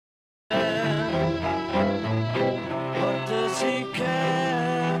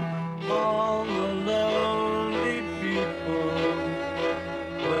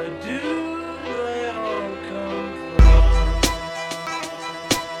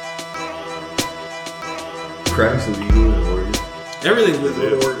Crack's illegal in Oregon. Everything's legal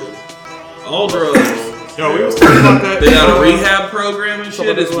in Oregon. All drugs. Yo, we was talking about that. They got a rehab program and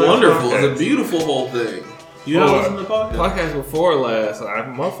shit. It's wonderful. It's a beautiful whole thing. You don't listen to podcasts? Podcast before last.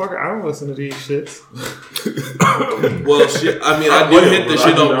 Motherfucker, I don't listen to these shits. Well, shit. I mean, I do hit the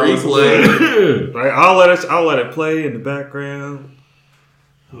shit on replay. Like, I'll let it play in the background.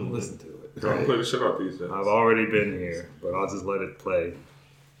 I'll listen to it. Don't play the shit out these days. I've already been here, but I'll just let it play.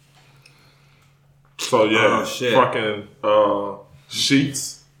 So yeah, shit. fucking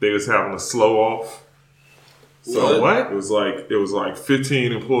Sheets. They was having a slow off. So what? It was like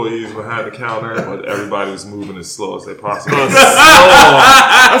 15 employees behind the counter, but everybody was moving as slow as they possibly could.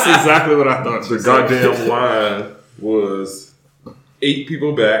 That's exactly what I thought. The goddamn line was 8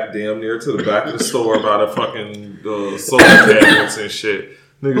 people back, damn near to the back of the store by the fucking soda cabinets and shit.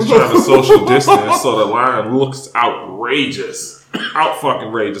 Niggas trying to social distance, so the line looks outrageous.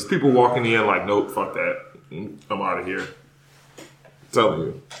 Out-fucking-rageous. People walking in like, nope, fuck that. I'm out of here. I'm telling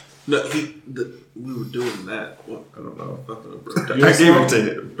you. No, we were doing that. What? I don't know. I gave it to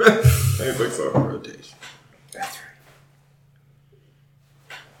him. I didn't think so. Rotation. That's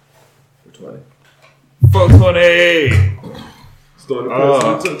right. 420. 420.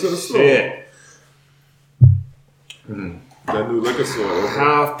 Starting to the store. Shit. That new liquor store.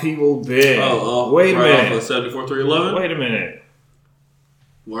 How have people been? Right Wait a minute. off of 74-311? Wait a minute.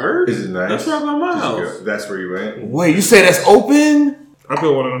 Word? Is it nice? That's right by my house. That's where you went? Wait, you say that's open? I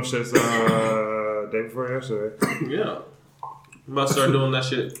built one of them shits day before yesterday. Yeah. I'm about to start doing that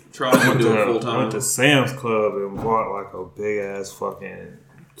shit. Try to do it full time. I went to Sam's Club and bought like a big ass fucking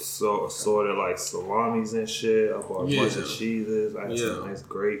assorted like salamis and shit. I bought a bunch of cheeses. I had some nice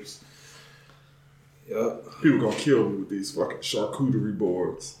grapes. Yep. People gonna kill me with these fucking charcuterie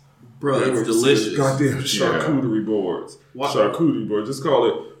boards. Bro, it's delicious. Goddamn charcuterie boards. What? Charcuterie boards. Just call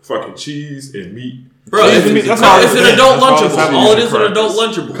it fucking cheese and meat. Bro, it's an adult lunchable. All it is an adult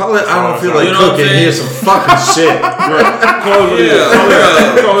lunchable. Call it, I don't feel like cooking. Here's some fucking shit. Call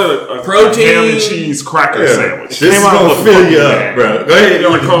it a protein ham and cheese cracker sandwich. This is going to fill you up, bro. Go ahead. You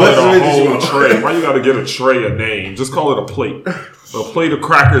gotta call it a whole tray. Why you gotta get a tray a name? Just call it a plate. A plate of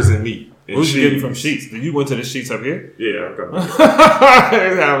crackers and meat. Who's you getting from Sheets? You went to the Sheets up here? Yeah, I got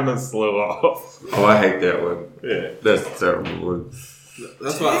it. Having a slow off. Oh, I hate that one. Yeah. That's a terrible one.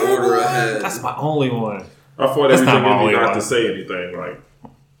 That's my order ahead. That's my only one. I thought everything in me not to say anything. Like,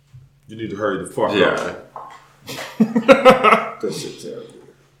 you need to hurry the fuck up. That shit's terrible.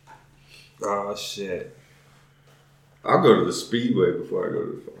 Oh, shit. I'll go to the Speedway before I go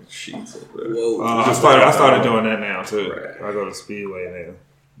to the Sheets up there. Whoa. I started doing that now, too. Right. I go to Speedway now.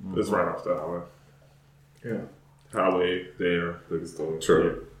 It's right off the highway. Yeah. Highway there, liquor store. True.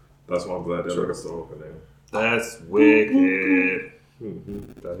 Yeah. That's why I'm glad that liquor store open there. That's wicked.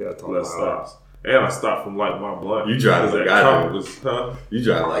 Less stops. And I stopped from like my blunt. You drive like I do. You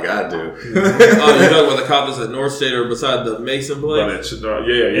drive like I do. Oh, you're talking about the cop that's at North State or beside the Mason place? Yeah. In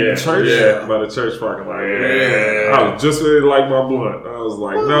the church? Yeah, by the church parking lot. Yeah. I was just ready to like my blunt. I was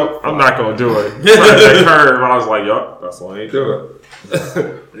like, nope, I'm not going to do it. That curve, I was like, yup, that's why I ain't do it.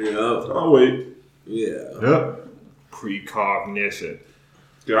 Yeah. I'll wait. Yeah. Yep. Precognition.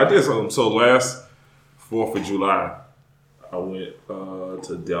 Yeah, I did something. So last 4th of July, I went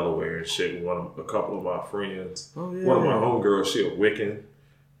to Delaware and shit with a couple of my friends. Oh, yeah. One of my homegirls, she a Wiccan.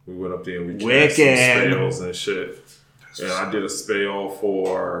 We went up there and we cast some spells and shit. And I did a spell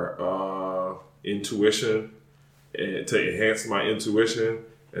for intuition and to enhance my intuition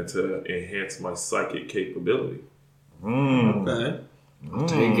and to enhance my psychic capability. Okay.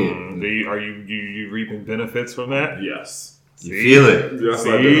 Take it. Are you reaping benefits from that? Yes. You feel it. Yes,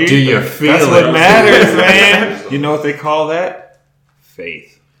 See? I do. Do you feel That's it? what matters, man. You know what they call that?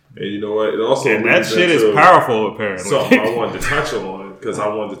 Faith. And you know what? It also And that leads shit is into powerful, apparently. something I wanted to touch on because I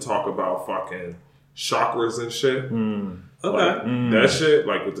wanted to talk about fucking chakras and shit. Okay. That shit,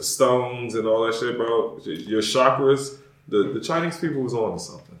 like with the stones and all that shit, bro. Your chakras, the Chinese people was on to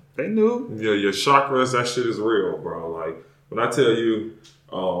something. They knew. Your chakras, that shit is real, bro. Like when I tell you,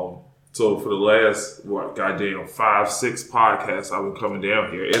 so for the last, goddamn 5-6 podcasts I've been coming down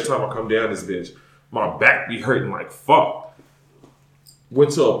here. Every time I come down this bitch, my back be hurting like fuck.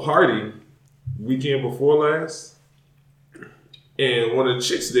 Went to a party weekend before last, and one of the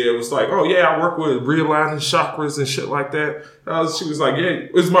chicks there was like, "Oh yeah, I work with realigning chakras and shit like that." She was like, "Yeah,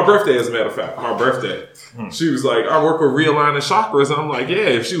 it was my birthday, as a matter of fact, my birthday." She was like, "I work with realigning chakras," and I'm like, "Yeah."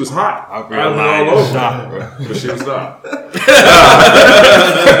 If she was hot, I'd be all over chakra, but she was not.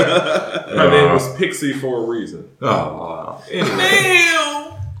 Her name was Pixie for a reason. Oh, wow. Anyway.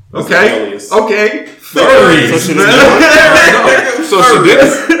 Damn. Okay. Alias. Okay. Furries. So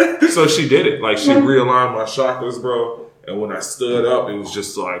she So she did it. Like, she realigned my chakras, bro. And when I stood up, it was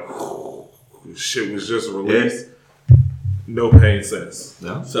just like, shit was just released. No pain since.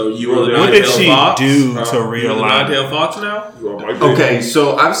 No. So you were the What did she Fox? do to You're the realign? Nine-tailed Fox now? Okay,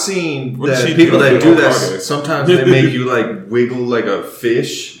 so I've seen What did that she people do? that do that, Okay. sometimes they make you like wiggle like a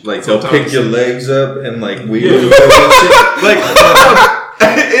fish. Like they'll pick your legs up and like wiggle your legs and shit. Like,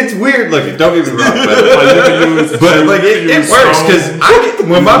 it's weird looking, don't get me wrong. But like it works because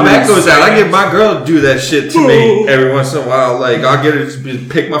when my back goes out, I get my girl to do that shit to me every once in a while. Like I'll get her to just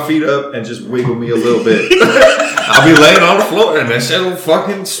pick my feet up and just wiggle me a little bit. I'll be laying on the floor and that shit will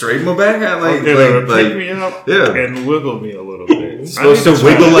fucking straighten my back out. Like pick me up and wiggle me a little bit. It's supposed to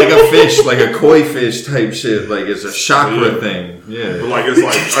wiggle like a fish, like a koi fish type shit. Like it's a chakra thing. Yeah. But like it's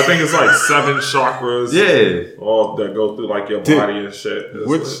like I think it's like 7 chakras. Yeah. All that go through like your body and shit.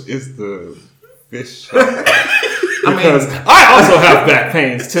 Which is the fish? Because I also have back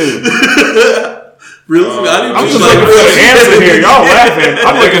pains too. Really? I'm just looking for the answer here. Y'all laughing.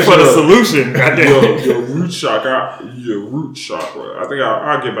 I'm looking for the solution. Your root chakra. I think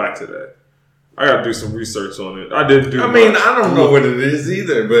I'll get back to that. I gotta do some research on it. I didn't do. I mean, I don't know what it is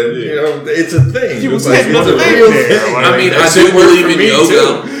either, but you know, it's a thing. was It's hitting a the thing real there. thing. Like, I mean, I that do shit worked believe for in me,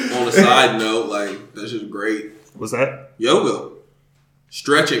 yoga. too. On a side note, like that's just great. What's that? Yoga,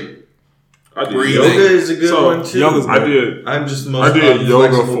 stretching, I did breathing. Yoga is a good one too. I just the most did yoga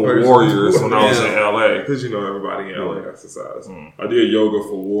unflexible for person. warriors when I was Yeah. in LA because you know everybody in LA exercise. I did yoga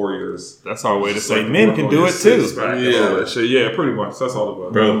for warriors. That's our way to say Like, men work can on do your it too. six-pack and all that shit. Yeah, pretty much. That's all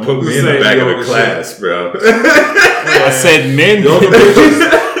about. Bro, put me in the Same back of yoga the class, bro. I said men Yoga can do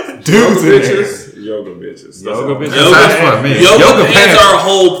bitches. it. Dudes in there. Yoga bitches. That's Yoga all. bitches. That's what I mean. Yoga pants are a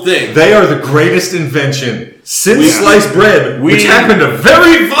whole thing. They are the greatest invention since Yeah. sliced bread, which happened a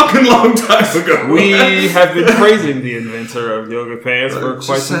very fucking long time ago. We have been praising the inventor of yoga pants for Just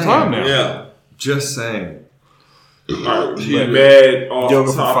quite some saying. time now. Yeah. Just saying. Alright, mad off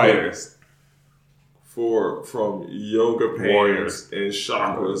Yoga for topic fighters. from yoga pants Warriors. and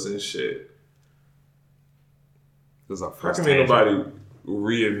chakras and shit. This is our How first come tangent. anybody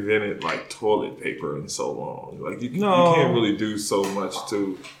reinvented like toilet paper in so long? Like you No. can't really do so much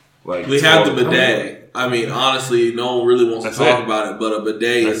to like. We have the toilet- bidet. I mean, honestly, no one really wants That's to talk it. about it, but a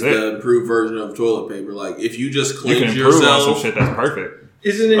bidet That's is it. the improved version of toilet paper. Like, if you just You can cleanse improve on some yourself, shit that's perfect.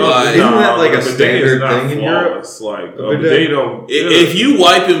 Isn't it? Like, isn't that like a bidet is standard not thing in Europe? flawless. Like A a bidet? bidet don't. if you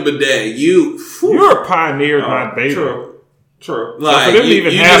wipe in bidet, You're a pioneer, my baby. True. like, For them to you,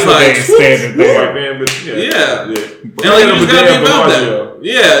 even you have just a like, standard Right, there. man, but yeah. Yeah. And and like, you just gotta be about that.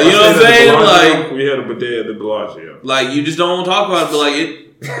 Yeah, you know what I'm saying? Like, we had a bidet at the Bellagio. like you just don't want to talk about it, but like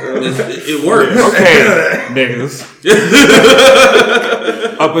it works. Okay, niggas.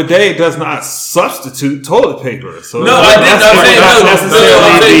 A bidet does not substitute toilet paper. So No, I didn't. I'm saying not no. necessarily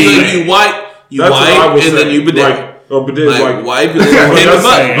I'm saying, the- so you wipe, That's what I was and then saying. you bidet. Like, a bidet is Like, like wipe and then hit the that's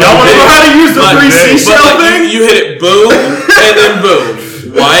button. saying. Y'all want to know how to use the Like, three but seashell like, thing? you hit it boom and then boom,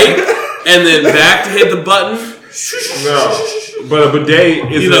 wipe and then back to hit the button. no. But a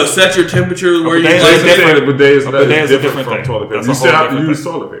bidet is You know, set your temperature where you bidet is like a different- it. A bidet is, a bidet is a different from thing. toilet paper. That's You a still whole have to different use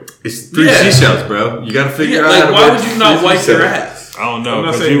thing. toilet paper. It's three Yeah. seashells, bro. You got to figure Yeah, out. like, how why to would make you not three wipe your seashells. ass? I don't I'm know, not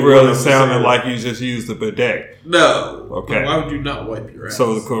because saying you you really want to sounded say like you just used the bidet. No. Okay. Like, why would you not wipe your ass?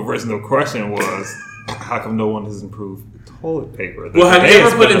 So the original question was, how come no one has improved toilet paper? The Well, have you bidet ever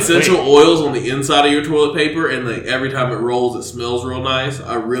has put been a essential thing. oils on the inside of your toilet paper and like every time it rolls, it smells real nice?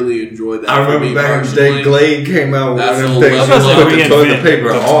 I really enjoyed that. I for remember me back in the day, personally. Glade came out with That's one of a them things. little You level put the of toilet reinvent paper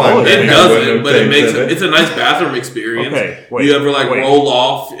the on. toilet. that It had one of doesn't, them but it things makes in it's a nice bathroom experience. Okay, wait, you ever like wait. roll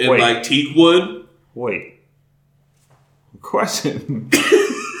off in Wait. like teak wood? Wait. The question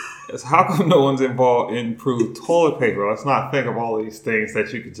is, how come no one's involved in improved toilet paper? Let's not think of all these things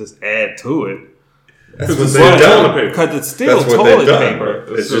that you could just add to it. That's what it's they've toilet done. paper. Because it's still That's what toilet they've done. paper.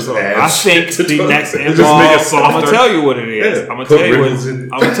 It's just I add I think shit to the toilet next paper. Just make it involved. I'm gonna softer. tell you what it is. Yeah. I'm gonna Put tell you what. ribbons in it.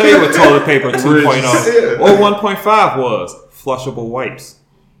 I'm gonna tell you what toilet paper 2.0 Yeah. or 1.5 was. Flushable wipes.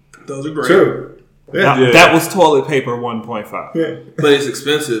 Those are great. True. Now, Yeah. that was toilet paper 1.5. Yeah. But it's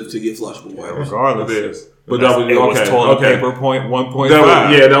expensive to get flushable wipes. Regardless, It is. But That's- that was it was okay. toilet okay. paper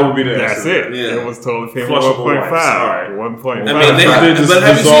 1.5. That would be the That's answer. it. Yeah. It was toilet paper Flushable 1.5. wipes. All right. 1.5. I mean, They just but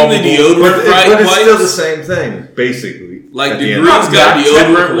have you seen the dissolvable. deodorant But it's still the wipes? same thing, basically. Like at the end. Degree's got Not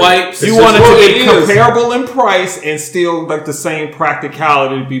deodorant technically. wipes. You It's want it just to what be it is. comparable in price and still like the same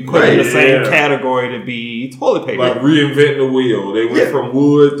practicality to be put in the Right, same yeah. category to be toilet paper. Like reinventing the wheel. They went Yeah. from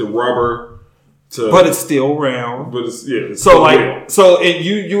wood to rubber to. but it's still round. But it's it's So the like, wheel.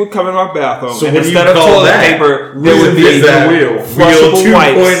 you would come in my bathroom So and what do you instead of call toilet that? paper, there would be Is that wheel. flushable Wheel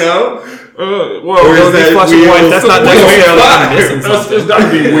wipes. 2.0? Or is that wheel? That's not necessarily missing something. It's got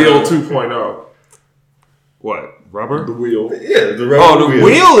to be wheel 2.0. What? Rubber? The wheel. Yeah, the rubber the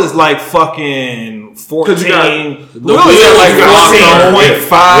wheel is like fucking 14. The wheel is like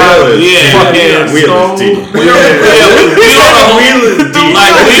 14.5. Yeah. Fucking wheel is deep.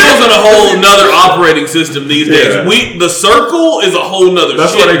 Like wheels are a whole nother operating system these days. The circle is a whole nother.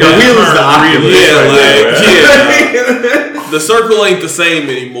 That's shit. what they got. The wheel is the The circle ain't the same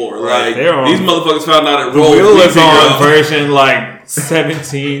anymore. Like these motherfuckers found out at The Roll. wheel is on version like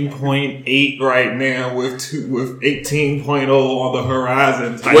 17.8 right now with 18.0 on the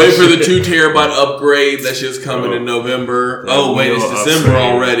horizon. Wait for the 2 terabyte upgrade. That shit's coming in November. Oh wait, it's December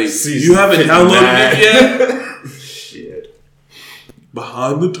already. You haven't downloaded it yet? Shit.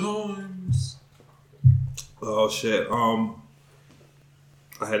 Behind the times. Oh shit. I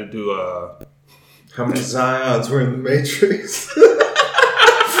had to do How many Zions were in the Matrix?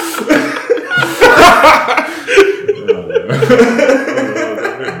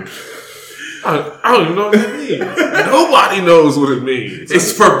 I don't even know what that means. Nobody knows what it means.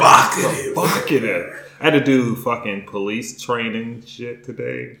 It's provocative. I had to do fucking police training shit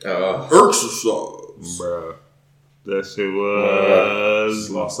today. Exercise. Bruh. That shit was Just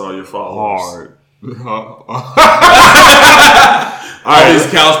lost all your followers. hard. All these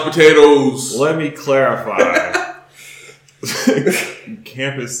couch potatoes. Let me clarify.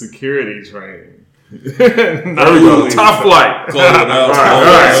 Campus security training. There we go. Top flight. Close it out. All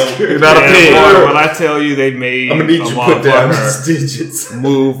right. You're not a pig. When I tell you they made I'm gonna need you to put down these digits.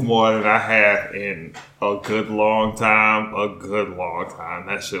 move more than I have in a good long time.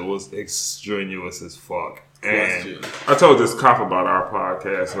 That shit was extraneous as fuck. And I told this cop about our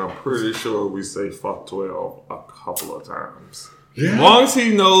podcast, and I'm pretty sure we say fuck 12 a couple of times. as long as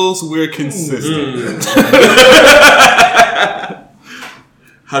he knows we're consistent.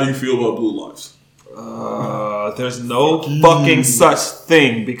 How do you feel about Blue Lives? There's no fucking such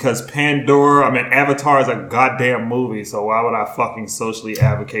thing because Avatar is a goddamn movie, so why would I fucking socially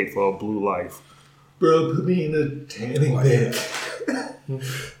advocate for a blue life? Bro, put me in a tanning bed.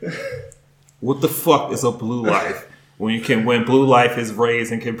 What the fuck is a blue life? When blue life is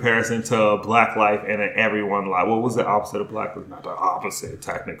raised in comparison to a black life and an everyone life. What was the opposite of black? Not the opposite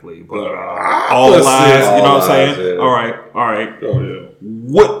technically, but all lives. You know what I'm saying? Yeah. All right. Oh, yeah.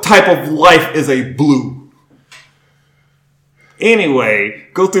 What type of life is a blue? Anyway,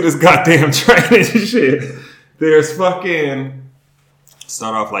 go through this goddamn training shit. There's fucking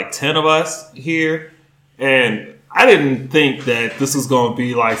start off like 10 of us here, and I didn't think that this was going to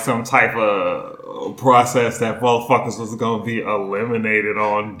be like some type of process that motherfuckers was going to be eliminated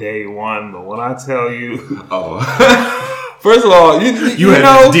on day one. But when I tell you, first of all, you had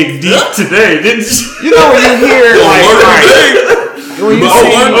know, to dig deep today, didn't you? you know when you hear like when you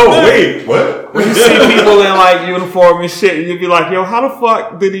Wait, what? when you see people in like uniform and shit, you'd be like, yo, how the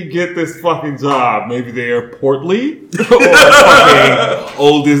fuck did he get this fucking job? Maybe they're portly or fucking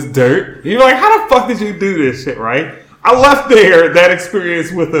old as dirt. You're like, how the fuck did you do this shit, right? I left that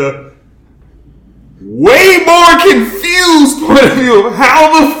experience with a way more confused point of view of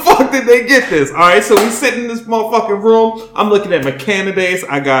how the fuck did they get this? Alright, so we sit in this motherfucking room. I'm looking at my candidates.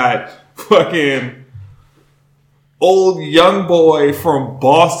 I got fucking old young boy from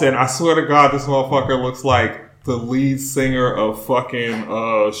Boston. I swear to God, this motherfucker looks like the lead singer of fucking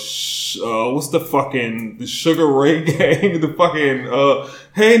what's the Sugar Ray Gang? The fucking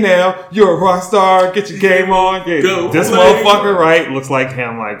hey now, you're a rock star, get your game on. Go this play. motherfucker, right? Looks like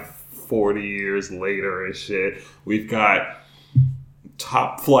him like 40 years later and shit. We've got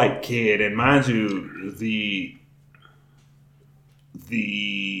Top Flight Kid, and mind you, the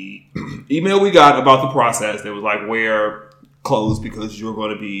email we got about the process, there was like, wear clothes because you're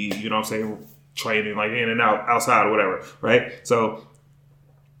going to be, you know what I'm saying, training like in and out, outside or whatever, right? So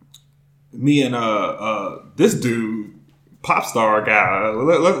me and this dude, pop star guy,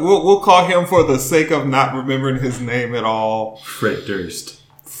 we'll call him for the sake of not remembering his name at all, Fred Durst.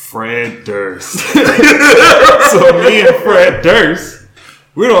 So me and Fred Durst,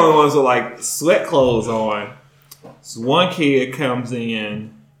 we're the only ones with like sweat clothes on. So one kid comes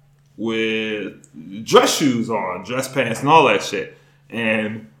in with dress shoes on, dress pants and all that shit.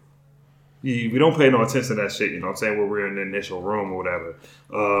 And we don't pay no attention to that shit, you know what I'm saying, when we're in the initial room or whatever.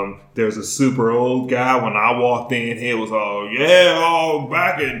 There's a super old guy. When I walked in, he was all,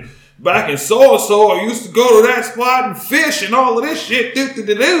 back in so-and-so, I used to go to that spot and fish and all of this shit.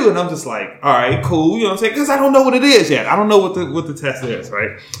 And I'm just like, all right, cool, you know what I'm saying? Because I don't know what it is yet. I don't know what the test is,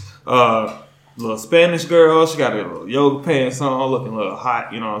 right? Little Spanish girl, she got her little yoga pants on, looking a little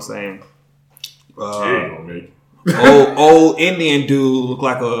hot, you know what I'm saying? Old Indian dude looked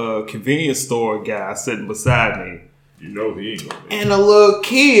like a convenience store guy sitting beside me. You know he ain't gonna make it. And a little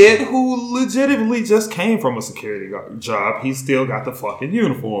kid who legitimately just came from a security job. He still got the fucking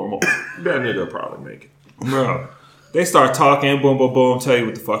uniform on. That nigga probably make it. Bro, they start talking, boom, boom, boom, tell you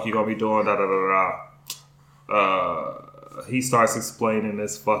what the fuck you gonna be doing, da da da da. He starts explaining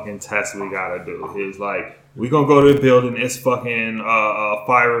this fucking test we gotta do. He's like, we gonna go to the building, it's fucking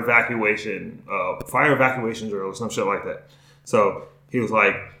fire evacuation drill or some shit like that. So he was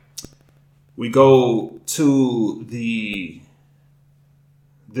like, we go to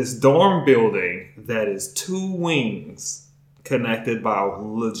this dorm building that is 2 wings connected by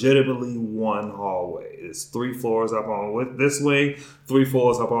legitimately one hallway. It's 3 floors up on this wing, 3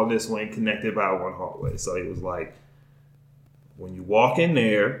 floors up on this wing, connected by one hallway. So he was like, when you walk in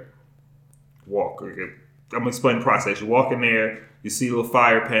there, I'm gonna explain the process. You walk in there, you see a little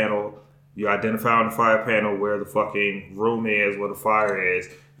fire panel, you identify on the fire panel where the fucking room is, where the fire is.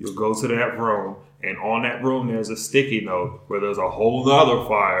 You'll go to that room, and on that room there's a sticky note where there's a whole other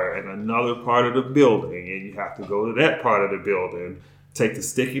fire in another part of the building, and you have to go to that part of the building, take the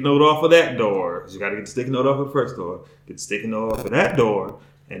sticky note off of that door, because you got to get the sticky note off of the first door, get the sticky note off of that door,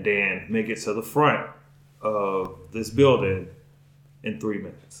 and then make it to the front of this building in 3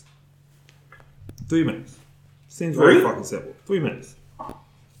 minutes. 3 minutes. Seems very fucking simple. 3 minutes.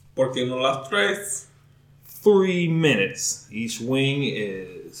 ¿Por qué no las 3? 3 minutes. Each wing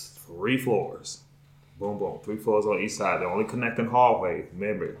is 3 floors. Boom, boom. 3 floors on each side. They're only connecting hallway.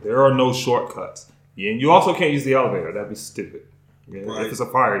 Remember, there are no shortcuts. And you also can't use the elevator. That'd be stupid. Right. If it's a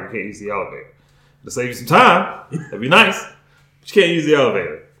fire, you can't use the elevator. To save you some time, that'd be nice. But you can't use the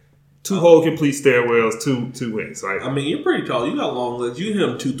elevator. 2 whole complete stairwells, two wings, right? I mean, you're pretty tall. You got long legs. You hit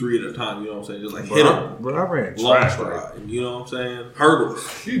them 2, 3 at a time. You know what I'm saying? Just like hit them. Bro, I ran long track. stride. You know what I'm saying?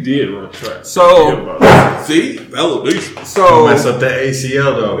 Hurdles. You did run track. So, see? Elevation. So, don't mess up that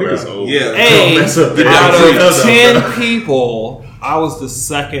ACL though, bro. Yeah. Hey, Don't mess up that out ACL of though. 10 people, I was the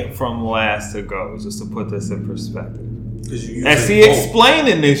second from last to go, just to put this in perspective. As he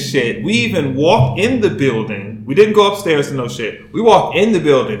explaining this shit, we even walked in the building. We didn't go upstairs to no shit. We walked in the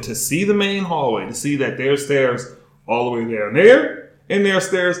building to see the main hallway, to see that there's stairs all the way down there, and there's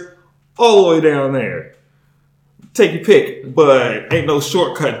stairs all the way down there. Take your pick, but ain't no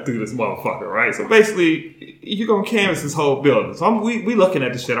shortcut through this motherfucker, right? So basically, you're gonna canvas this whole building. So we looking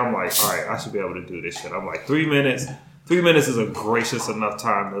at the shit. I'm like, all right, I should be able to do this shit. I'm like, 3 minutes. 3 minutes is a gracious enough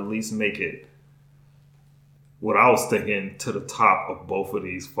time to at least make it. What I was thinking, to the top of both of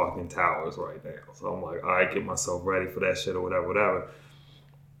these fucking towers right now. So I'm like, all right, get myself ready for that shit or whatever.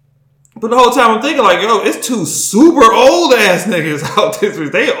 But the whole time I'm thinking like, yo, it's 2 super old ass niggas out this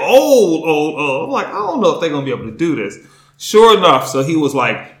bitch. They old. I'm like, I don't know if they're going to be able to do this. Sure enough, so he was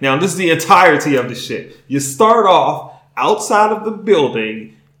like, now this is the entirety of the shit. You start off outside of the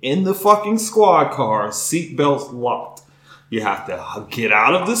building in the fucking squad car, seatbelts locked. You have to get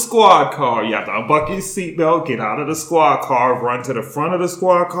out of the squad car. You have to unbuckle your seatbelt, get out of the squad car, run to the front of the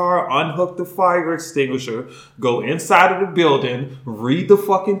squad car, unhook the fire extinguisher, go inside of the building, read the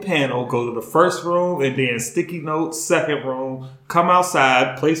fucking panel, go to the first room, and then sticky note, second room, come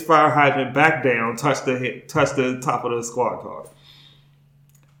outside, place fire hydrant back down, touch the top of the squad car.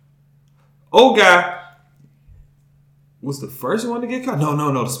 Old guy was the first one to get called?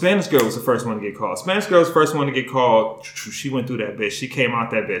 No. The Spanish girl was the first one to get called. Spanish girl was the first one to get called. She went through that bitch. She came out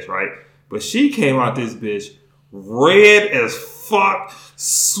that bitch, right? But she came out this bitch red as fuck,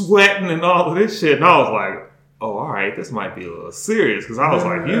 sweating and all of this shit. And I was like, oh, all right, this might be a little serious. Because I was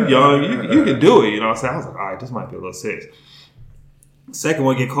like, you young, you can do it. You know what I'm saying? I was like, all right, this might be a little serious. Second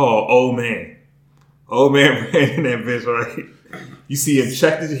one get called, old man. Old man ran in that bitch, right? You see him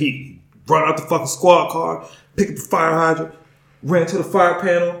check the heat, run out the fucking squad car, pick up the fire hydrant, ran to the fire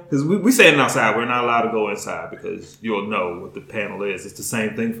panel. Because we standing outside. We're not allowed to go inside because you'll know what the panel is. It's the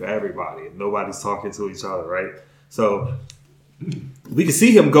same thing for everybody. Nobody's talking to each other, right? So we can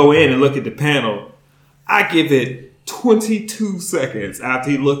see him go in and look at the panel. I give it 22 seconds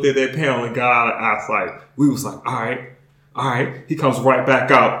after he looked at that panel and got out of eyesight. We was like, all right. He comes right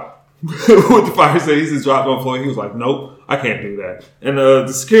back out with the fire extinguisher. He just dropped on the floor. He was like, nope. I can't do that. And the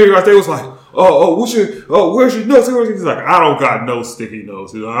security right there was like, where's your notes? He's like, I don't got no sticky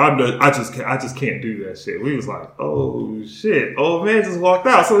notes. You know, I just can't do that shit. We was like, oh shit. Old man just walked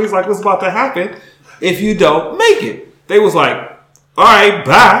out. So he's like, what's about to happen if you don't make it? They was like, all right,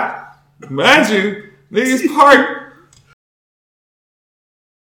 bye. Mind you, niggas parked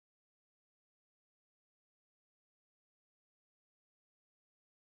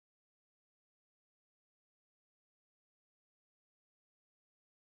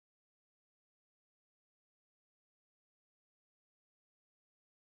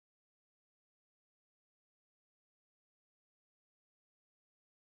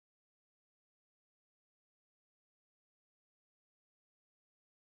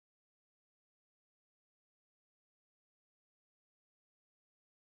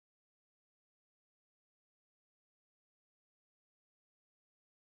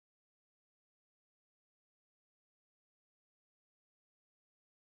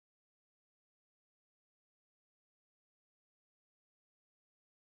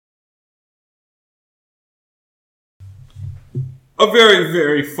a very,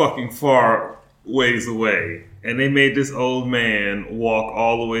 very fucking far ways away. And they made this old man walk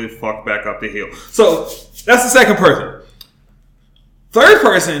all the way the fuck back up the hill. So, that's the second person. Third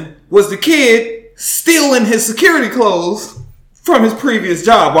person was the kid stealing his security clothes from his previous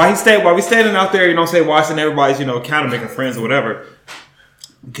job. While we standing out there, watching everybody's, counter, making friends or whatever.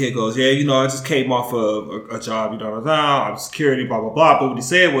 The kid goes, yeah, I just came off a job, I'm security, blah, blah, blah. But what he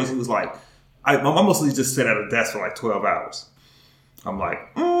said was, he was like, I mostly just sit at a desk for like 12 hours. I'm like,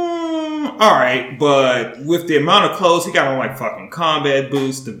 all right, but with the amount of clothes, he got on like fucking combat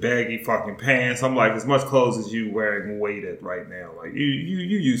boots, the baggy fucking pants. I'm like, as much clothes as you wearing weighted right now. Like, you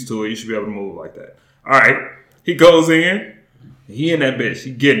used to it. You should be able to move like that. All right. He goes in. He in that bitch.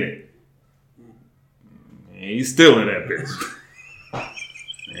 He getting it. And he's still in that bitch.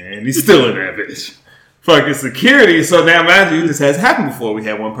 And he's still in that bitch. Fucking security. So now, imagine you, this has happened before. We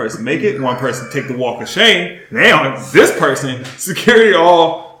had one person make it, one person take the walk of shame. Now, this person, security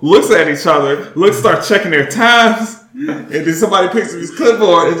all looks at each other, start checking their times, and then somebody picks up his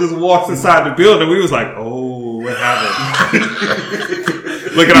clipboard and just walks inside the building. We was like, oh, what happened?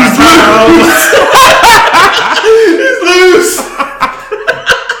 Look at our times. He's loose.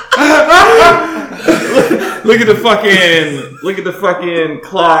 Look at the fucking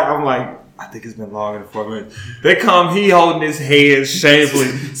clock. I'm like, I think it's been longer than 4 minutes. They come, he holding his head shamefully.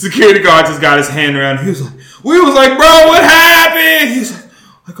 Security guard just got his hand around. We was like, bro, what happened? He's like,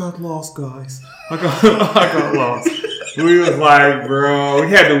 I got lost, guys. I got lost. We was like, bro, we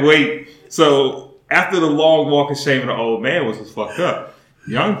had to wait. So after the long walk of shame of the old man was fucked up.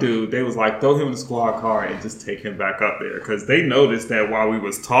 Young dude, they was like, throw him in the squad car and just take him back up there. Because they noticed that while we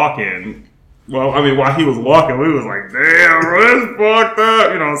was talking, while he was walking, we was like, damn, bro, that's fucked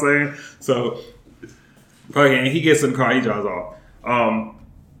up. You know what I'm saying? So, he gets in the car, he drives off.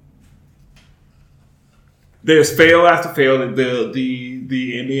 There's fail after fail.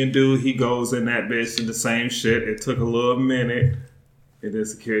 The Indian dude, he goes in that bitch and the same shit. It took a little minute. And then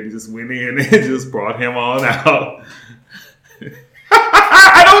security just went in and just brought him on out.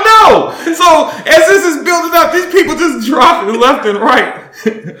 I don't know. So as this is building up, these people just dropping left and right.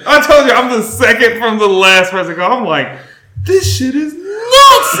 I told you, I'm the second from the last person to go. I'm like, this shit is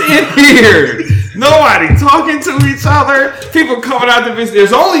nuts in here. Nobody talking to each other. People coming out the business.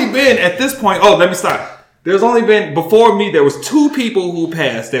 There's only been at this point. Oh, let me stop. There's only been before me. There was 2 people who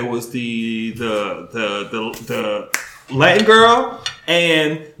passed. There was the Latin girl,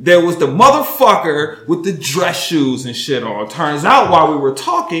 and there was the motherfucker with the dress shoes and shit on. Turns out while we were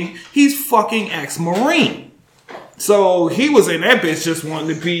talking, he's fucking ex-Marine. So he was in that bitch just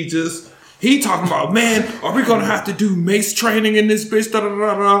wanting to be just, he talking about, man, are we going to have to do mace training in this bitch,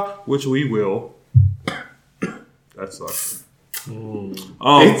 da-da-da-da, which we will. That sucks. He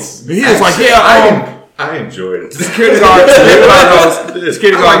was like, yeah, I enjoyed it. Security guard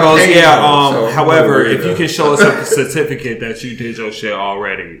goes, yeah, however, if you can show us a certificate that you did your shit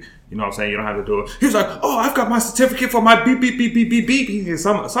already, you know what I'm saying, you don't have to do it. He was like, oh, I've got my certificate for my beep, beep, beep, beep, beep, beep.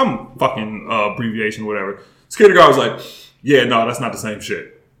 Some fucking abbreviation, whatever. Security guard was like, yeah, no, that's not the same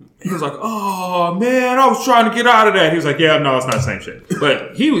shit. He was like, oh, man, I was trying to get out of that. He was like, yeah, no, it's not the same shit.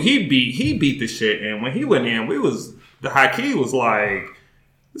 But he beat the shit, and when he went in, the high key was like,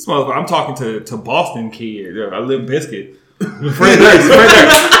 this motherfucker, I'm talking to Boston kid, a Limp Bizkit. Fred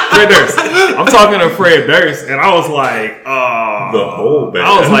Durst. I'm talking to Fred Durst, and I was like, the whole band.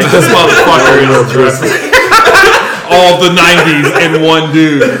 I was like, this motherfucker is dressing all the 90s in one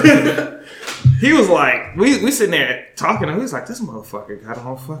dude. He was like, we sitting there talking, and he was like, this motherfucker got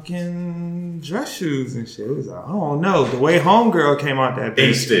on fucking dress shoes and shit. He was like, I don't know. The way Homegirl came out that bitch.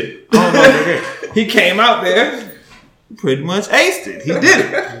 Aced it. I don't know. He came out there. Pretty much aced it. He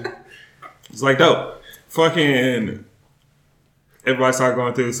did it. It's like, dope. Fucking everybody started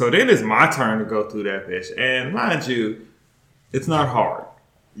going through. So then it's my turn to go through that bitch. And mind you, it's not hard.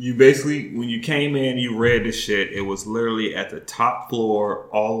 You basically, when you came in, you read this shit. It was literally at the top floor,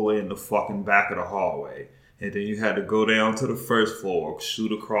 all the way in the fucking back of the hallway. And then you had to go down to the first floor,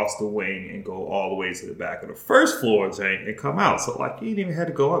 shoot across the wing, and go all the way to the back of the first floor, Jane, and come out. So, like, you didn't even have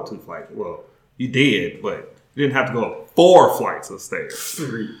to go up 2 flights. Well, you did, but you didn't have to go up 4 flights of stairs.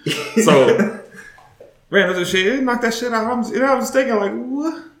 3. So, ran into shit, knocked that shit out. I was thinking, like,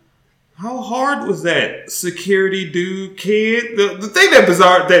 what? How hard was that security dude, kid? The thing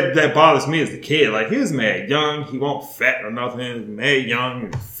that bothers me is the kid. Like, he was mad young. He wasn't fat or nothing. Mad young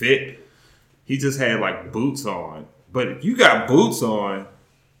and fit. He just had, like, boots on. But if you got boots on,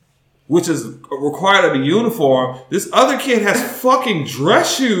 which is required of the uniform, this other kid has fucking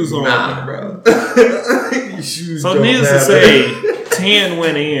dress shoes on. Nah, bro. So needless to say, 10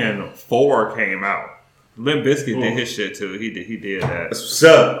 went in, 4 came out. Limp Bizkit did his shit too. He did that. That's what's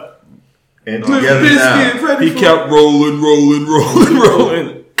up. And together now. He kept rolling.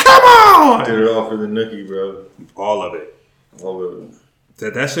 Come on! Did it all for the nookie, bro. All of it.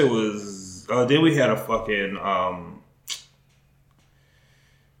 That shit was. Then we had a fucking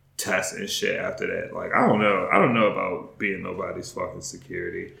test and shit after that. Like I don't know about being nobody's fucking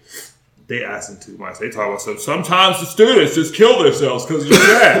security. They asking too much. They talk about sometimes the students just kill themselves because you're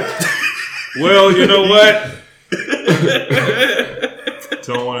sad. Well, you know what?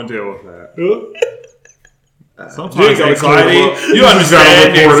 Don't want to deal with that. Sometimes anxiety. You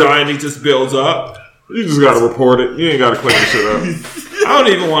understand anxiety just builds up. You just gotta report it. You ain't gotta clean the shit up. I don't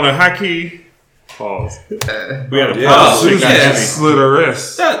even want to high key pause. We had a pause. Slit her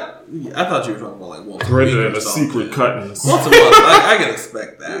wrist. I thought you were talking about like once Threaded in a secret cuttings. Once a month. I can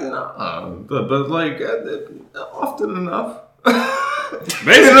expect that. But like, often enough.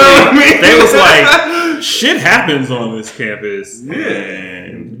 Basically, you know what I mean? They was like, shit happens on this campus.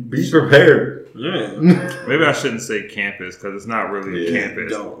 And be prepared. Yeah. Maybe I shouldn't say campus because it's not really a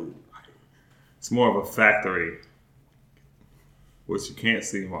campus. Don't. It's more of a factory. Which you can't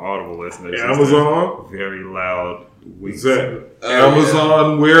see my audible listeners. Amazon? Very loud. Is that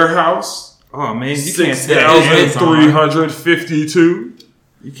Amazon warehouse? Oh man, you can't tag 6,352.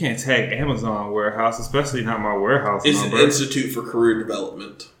 You can't tag Amazon warehouse, especially not my warehouse it's number. An institute for career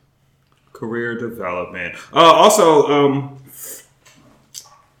development. Career development. Also,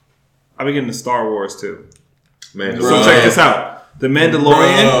 I've been getting to Star Wars too. Man, so check this out. The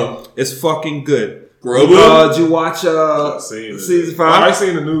Mandalorian is fucking good. Grogu? Did you watch season 5? I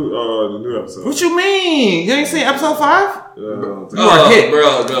seen the new episode. What you mean? You ain't seen episode 5? You are hit,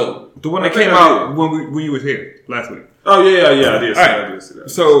 bro. Go. The one that came out when you was here last week. Oh yeah. I did see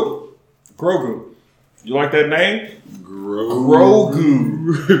that. So Grogu, you like that name?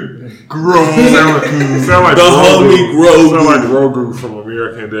 Grogu. Sound like the homie Grogu. Sound like Grogu from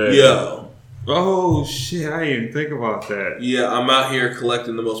American Dad. Yeah. Oh shit! I didn't even think about that. Yeah, I'm out here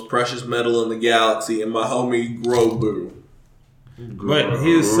collecting the most precious metal in the galaxy, and my homie Grogu. But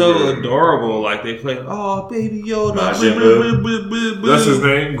he was so adorable. Like they play, oh baby Yoda. That's his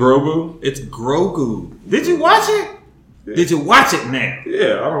name, Grogu. It's Grogu. Did you watch it? Yeah. Did you watch it now?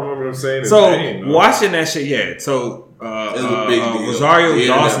 Yeah, I don't remember him saying his name. So watching that shit, yeah. So Rosario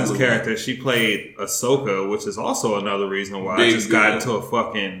Dawson's character, she played Ahsoka, which is also another reason why I just got into a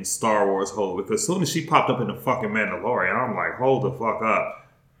fucking Star Wars hole. Because as soon as she popped up in the fucking Mandalorian, I'm like, hold the fuck up.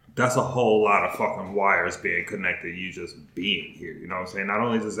 That's a whole lot of fucking wires being connected. You just being here. You know what I'm saying? Not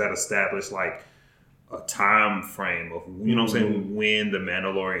only does that establish like a time frame of, you know what I'm saying, when the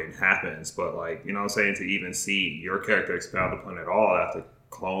Mandalorian happens, but like, you know what I'm saying, to even see your character expound upon it all after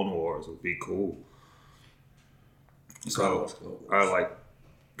Clone Wars would be cool. So I like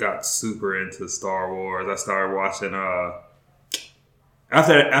got super into Star Wars. I started watching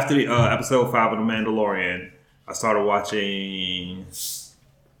after the episode 5 of The Mandalorian, I started watching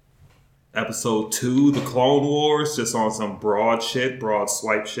episode 2, The Clone Wars, just on some broad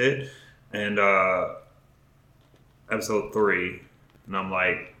swipe shit, and episode 3, and I'm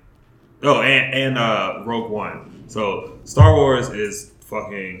like, and Rogue One. So Star Wars is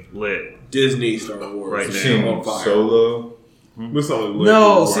fucking lit. Disney Star Wars right now. On fire. Solo.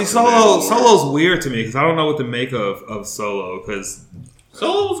 No, see, Solo's weird to me because I don't know what to make of Solo because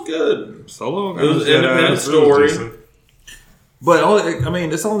Solo was good. Solo it was an independent story. But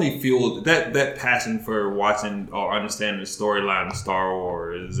it's only fueled that passion for watching or understanding the storyline of Star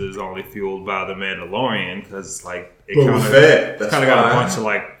Wars is only fueled by the Mandalorian because like it kind of got a bunch of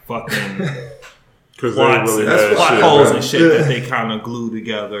like fucking plots and plot holes and shit that they kind of glue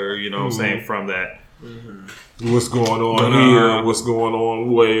together. You know what I'm saying, from that. What's going on here? What's going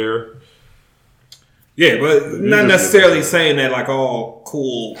on where? Yeah, but not necessarily saying that like all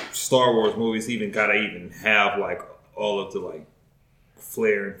cool Star Wars movies gotta have like all of the like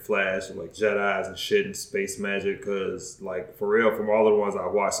flare and flash and like Jedis and shit and space magic, because like for real, from all of the ones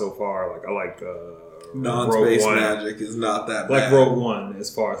I've watched so far, like I like non-space magic is not that bad. Like Rogue One as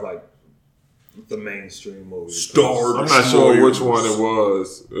far as like the mainstream movies. I'm not sure which one it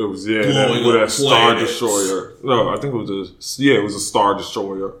was. It was with that Star Destroyer. No, I think it was it was a Star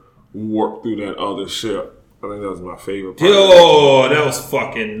Destroyer warped through that other ship. I think that was my favorite part. Yo, that was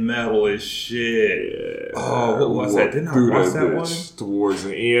fucking metal as shit. Yeah. Oh, what was that? Didn't I watch that one? Towards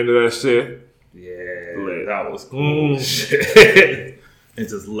the end of that shit. Yeah, that was cool shit. It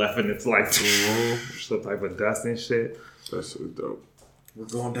just left in its like some type of dust and shit. That shit was dope. We're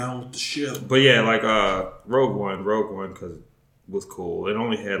going down with the ship. But yeah, like Rogue One, because it was cool. It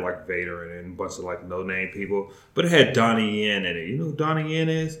only had like Vader in it and a bunch of like no-name people. But it had Donnie Yen in it. You know who Donnie Yen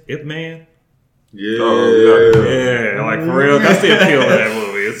is? Ip Man? Yeah, like for real. That's the appeal of that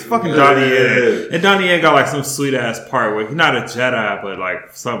movie. It's fucking Donnie Yen. And Donnie Yen got like some sweet ass part where he's not a Jedi, but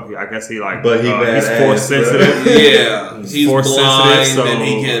like I guess he like, but he's force sensitive. Yeah, he's force blind, sensitive, so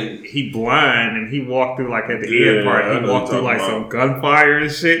and he blind, and he walked through like at the end part. He walked through like some gunfire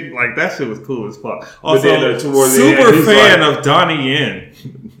and shit. Like that shit was cool as fuck. Also, super fan of Donnie Yen.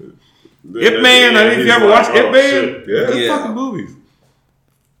 Ip Man. I think you ever watched Ip Man? Good fucking movies.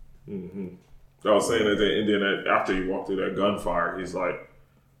 I was saying that, and then after he walked through that gunfire, he's like,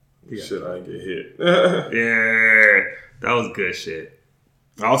 "Shit, I ain't get hit." Yeah, that was good shit.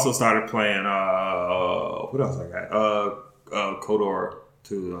 I also started playing. What else I got? KOTOR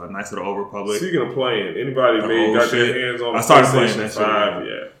 2, Knights of the Old Republic. Speaking of playing, anybody got their hands on? I started playing that 5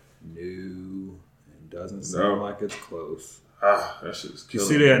 yet. No, it doesn't sound like it's close. That shit's killing.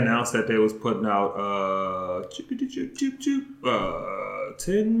 You see, they announced that they was putting out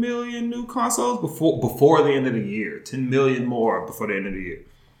 10 million new consoles before the end of the year. 10 million more before the end of the year.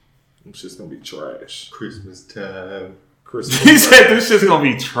 Them shit's gonna be trash. Christmas time. He said this shit's gonna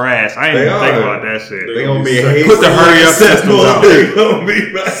be trash. I ain't even think about that shit. They gonna be put the hurry up system out. They gonna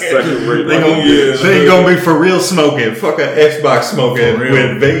be they ain't gonna be for real smoking. Fuck a Xbox smoking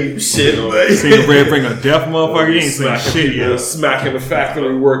with vape shit. See the red bring a death motherfucker. You ain't seen shit yet. Smacking the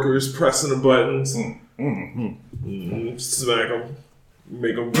factory workers, pressing the buttons. Smack them,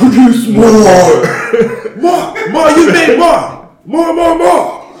 make them produce more. You make more.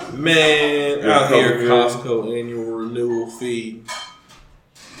 Man, out here, Costco annual renewal fee.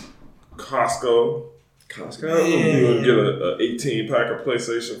 Costco. You gonna get a 18 pack of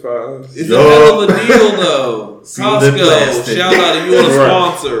PlayStation 5s. It's a hell of a deal, though. Costco, shout out if you want a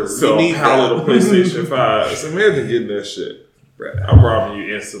sponsor. So we need a pallet of PlayStation 5s. Imagine getting that shit. I'm robbing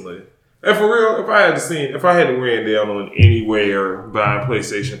you instantly. And for real, if I had to ran down on anywhere buying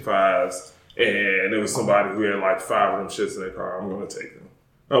PlayStation 5s, and there was somebody who had like 5 of them shits in their car, I'm gonna take them.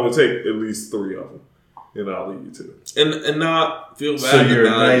 I'm gonna take at least 3 of them. And I'll leave you two. And not feel bad. So you're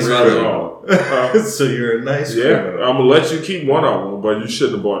a nice criminal. So you're a nice criminal. I'm gonna let you keep one of them, but you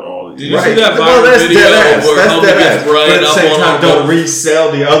shouldn't have bought all of these. Did you see that viral video where homie gets running up on time, don't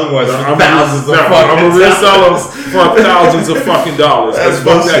resell the other ones for thousands of fucking I'm gonna resell them for thousands of fucking dollars. That's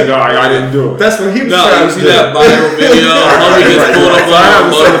fuck that guy. I didn't do it. That's what he was you trying to do. see that viral video? Homie gets pulled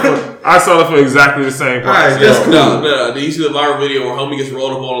up on I saw it for exactly the same price. Right, that's cool. No. Did you see the viral video where homie gets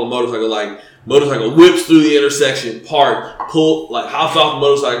rolled up on a motorcycle, motorcycle whips through the intersection, hops off the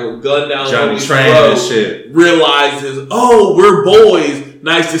motorcycle, gun down Johnny homie's Train throat, and shit. realizes, oh, we're boys.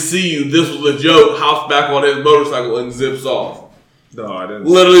 Nice to see you. This was a joke. Hops back on his motorcycle and zips off. No, I didn't.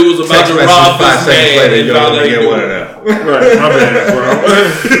 Literally was about to rob this man and found out he get knew one of it. them. Right, my bad, bro.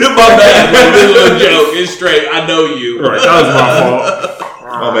 My bad, bro. This was a joke. It's straight. I know you. Right, that was my fault.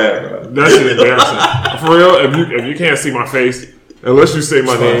 My bad, bro. That shit embarrassing. For real, if you can't see my face, unless you say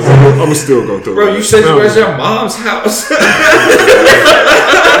my name, I'm gonna still go through it. Bro, you said you was at your mom's house. Nigga,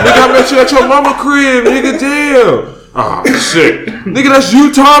 I met you at your mama crib, nigga, damn. Ah, shit. Nigga, that's you,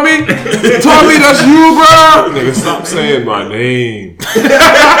 Tommy? Tommy, that's you, bro? Nigga, stop saying my name.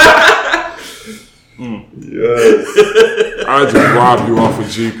 Yes. I just robbed you off of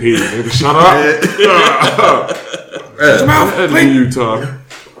GP. Nigga, shut up. Shut your mouth. That'd be you, Tommy.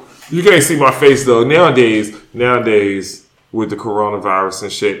 You can't see my face, though. Nowadays, with the coronavirus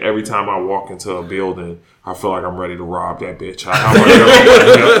and shit, every time I walk into a building, I feel like I'm ready to rob that bitch.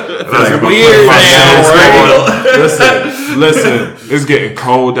 Listen, it's getting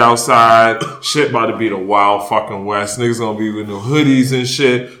cold outside. Shit about to be the wild fucking west. Niggas gonna be with the hoodies and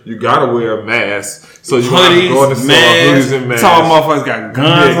shit. You gotta wear a mask. So you gotta go in the store, hoodies and masks. Tall motherfuckers got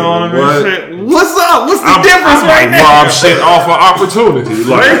guns on them and shit. What's up? What's the difference right now? Rob shit off of opportunity.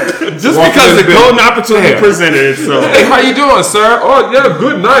 Like, just because the golden opportunity presented itself. Hey, how you doing, sir? Oh, yeah,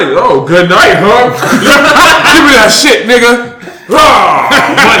 good night. Oh, good night, huh? Give me that shit, nigga.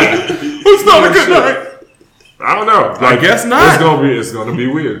 Money. It's not a good night. I don't know. I guess not. It's gonna be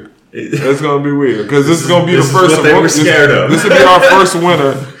weird. It's gonna be weird because this is gonna be the first. What they were scared of. This will be our first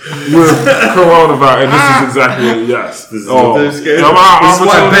winter with coronavirus, and this is exactly it. Yes. This is what they're scared of. This is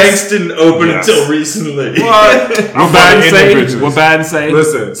why banks didn't open until recently. What Biden say?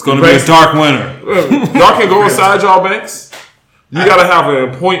 Listen, it's gonna be a dark winter. Y'all can go inside y'all banks. You gotta have an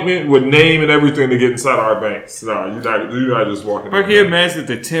appointment with name and everything to get inside our banks. No, you're not just walking. But can you imagine if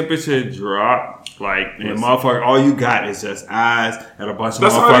the temperature dropped? And motherfucker, all you got is just eyes and a bunch of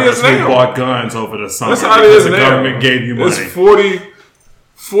motherfuckers who bought guns over the summer. That's how it is the now. government gave you money. It's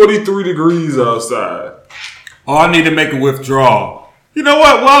 43 degrees outside. Oh, I need to make a withdrawal. You know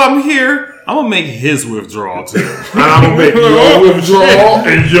what? While I'm here, I'm gonna make his withdrawal too. And I'm gonna make your withdrawal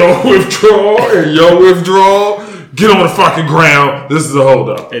and your withdrawal and your withdrawal. Get on the fucking ground. This is a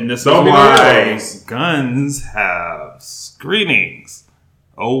holdup. And this Don't is be why no guns have screenings.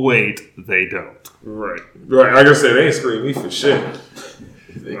 Oh wait, they don't. Right. Like I said, they ain't screwing me for shit.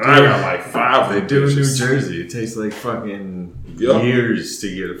 I got like 5. They do in New bitches. Jersey. It takes like fucking Yup. years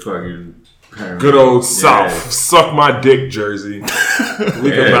to get a fucking permit. Good old South. Suck my dick, Jersey.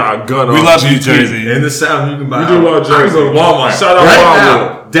 We can buy a gun. We off love you, GP. Jersey. In the South, you can buy. We do love Jersey. I can go to Walmart. Shout out right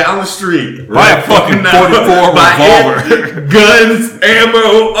Walmart. now, down the street. Buy a fucking 44 revolver. Guns,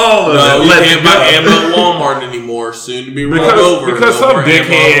 ammo, all of No, it. you Let's can't go. buy ammo at Walmart anymore. Soon to be rolled over. Because No some more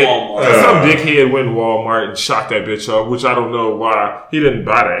ammo at dickhead, Walmart. went to Walmart and shot that bitch up, which I don't know why he didn't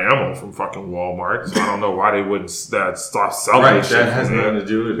buy the ammo from fucking Walmart. So I don't know why they wouldn't start selling Right, that shit. that has from nothing there. to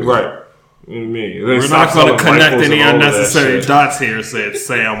do with it. Right. Me. We're not going to connect any unnecessary dots here, said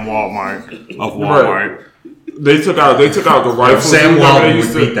Sam Walmart of Walmart. They took out the rifles. Sam You remember Walton they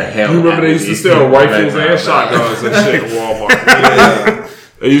used would to- beat the hell You remember out they of used to these sell people rifles right and now. shotguns and shit at Walmart.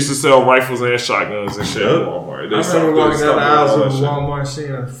 They used to sell rifles and shotguns and shit at Walmart. They I stopped remember doing walking down the aisles all of that shit. Walmart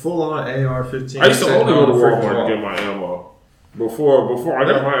seeing a full-on AR-15. I used to only go to sitting on the Walmart to get my ammo. Before I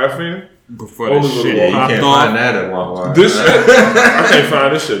got my F-in. Before Only this go to shit Yeah, you popped can't off. find that at Walmart. This shit, I can't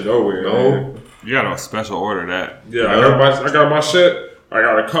find this shit nowhere. No. Man. You got to special order that. Yeah, I got my shit. I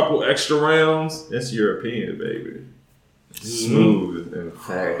got a couple extra rounds. It's European, baby. Smooth and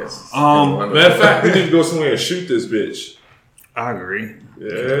fast. Matter of fact, we need to go somewhere and shoot this bitch. I agree.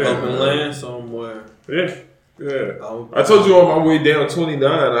 Yeah. Open land somewhere. Yeah. Yeah. I told you on my way down 29,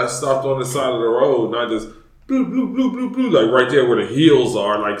 I stopped on the side of the road and I just blue, blue, blue, blue, blue, like right there where the hills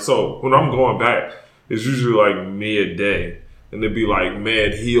are. Like, so when I'm going back, it's usually like midday. And there'd be like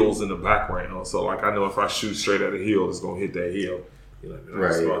mad hills in the background. So like I know if I shoot straight at a hill, it's gonna hit that hill. You're like, man, I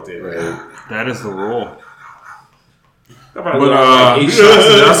just go out there. Right. That is the rule. But, like 8 shots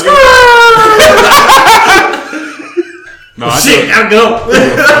and that's No, I Shit, I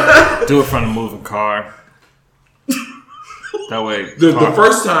go. do it from the moving car. That way, the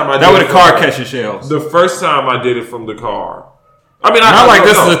first time I did that way it the from car catches shells. The first time I did it from the car. I mean, Not like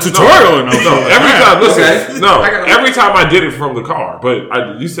this is a tutorial or no shit like every that. time, listen, Okay. no, every time I did it from the car,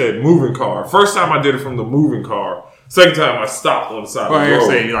 but you said moving car. First time I did it from the moving car. Second time I stopped on the side Well, of the I road.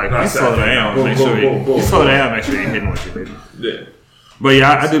 say like And I you sat slow there. down, Boom, make boom, sure boom, boom, you slow boom. down, make sure you're hitting what you're hitting. Yeah. But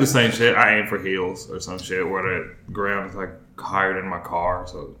yeah, I do the same shit. I aim for heels or some shit where the ground is like higher than my car.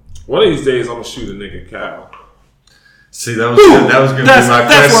 So One of these days I'm gonna shoot a nigga cow. See, that was going to be my question.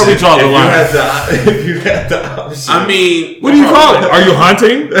 That's where we draw the line. If you had the option. I mean, what do you call it? Are you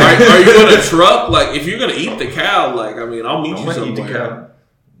hunting? Are you going to truck? Like, if you're going to eat the cow, like, I mean, I'll meet I'm you going to eat somewhere. the cow.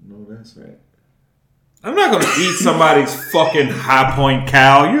 No, that's right. I'm not gonna eat somebody's fucking high point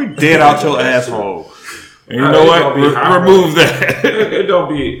cow. You're dead out your asshole. And you know It what? don't be high Remove that. It don't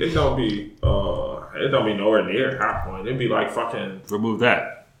be nowhere near high point. It'd be like fucking. Remove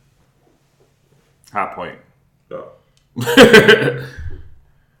that. High point. How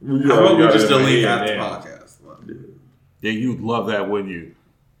about we just delete half the podcast? Yeah, you'd love that, wouldn't you?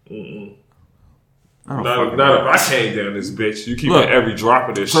 I don't fucking Not know. if I came down this bitch. You keep Look, every drop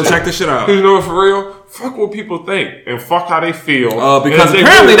of this So shit. check this shit out. Cause you know what, for real? Fuck what people think and fuck how they feel. Because And if they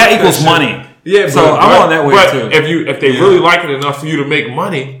apparently really that like equals shit- money. Yeah, So I'm on that way, but too. If they really like it enough for you to make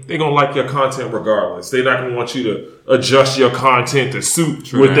money, they're gonna like your content regardless. They're not gonna want you to adjust your content to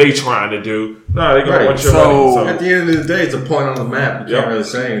suit what they trying to do. No, they're gonna Right. want your So- money. At the end of the day, it's a point on the map. You Yep. can't really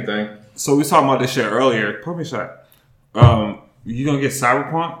say anything. So we was talking about this shit earlier. Put me a shot. You gonna get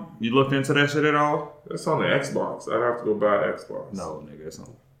Cyberpunk? You looked into that shit at all? That's on the Xbox. I'd have to go buy the Xbox. No, nigga, it's on.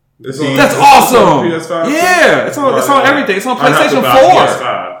 It's on, That's it's awesome. on PS5. Yeah, it's on everything. It's on I'd have to PlayStation buy 4.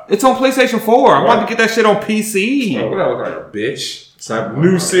 PS5. It's on PlayStation 4. I'm about Right. to get that shit on PC. Oh, what I look like a bitch. Cyberpunk.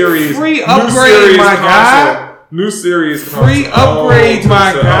 New series. Free new upgrade, series my console. guy. New series. Free console. upgrade,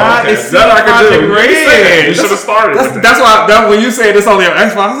 my Oh, guy. okay. It's That I can do. Project You Red. should have started. with that. That's why when you say this on your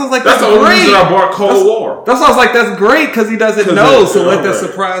Xbox, I was like, That's that's the only great. reason I bought Cold War. That's why I was like, that's great because he doesn't 'Cause know. it's So let that upgrade.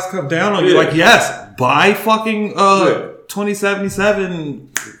 surprise come down on you. Yeah. Like, yes, buy fucking Yeah. 2077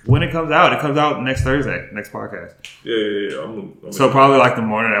 when it comes out. It comes out next Thursday, next podcast. Yeah. So probably like the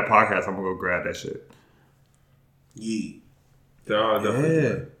morning of that podcast, I'm gonna go grab that shit. Yeah.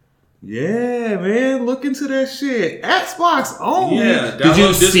 Yeah, man, look into that shit. Xbox only. Yeah, Did you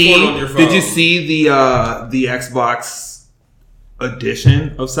download Discord see? on your phone. Did you see the Xbox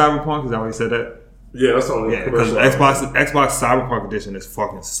edition of Cyberpunk? Is that why you said that? Yeah, that's on the Yeah, because Xbox Cyberpunk edition is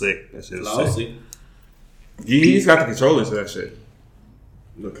fucking sick. That shit is sick. Lousy. He's got the controllers to that shit.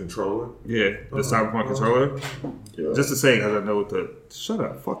 The controller? Yeah, the Cyberpunk controller. Yeah. Just to say, because I know what the. Shut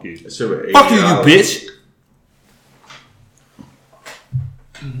up. Fuck you. It should be Fuck you, $80. bitch.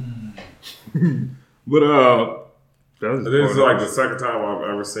 But that was This is like the second time I've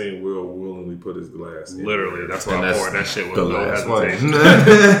ever seen Will willingly put his glass in. literally. That's why And I that's poured that shit with the no last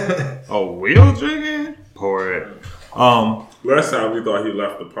hesitation. Oh, Will drinking? Pour it. Last time we thought he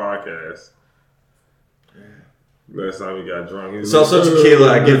left the podcast. Last time he got drunk. It's also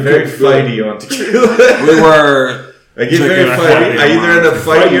tequila. I get very fighty on tequila. We were. I get very fighty. I either end up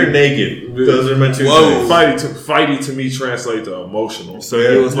fighty or naked. Those are my two things. Fighty to me translate to emotional. So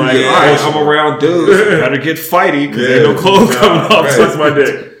he was like, all right, I'm around dudes. Better get fighty because ain't no clothes coming off. Right. Suck my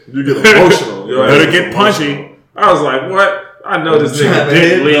dick. You get emotional. Better get punchy. I was like, what? I know this nigga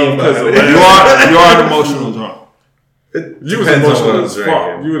didn't leave because of You are an emotional drunk. You was emotional as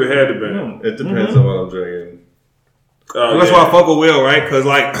fuck. You would have had to be. It depends on what I'm drinking. That's why I fuck with Will, right? Because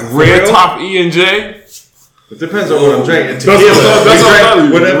like Red Top E&J. It depends on what I'm drinking. That's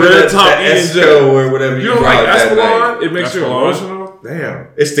what whatever Red that Top Esco or whatever you don't like call it that Espolon? night. It makes you emotional? Damn.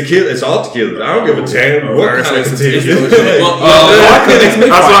 It's tequila. It's all tequila. I don't give a damn what kind of tequila.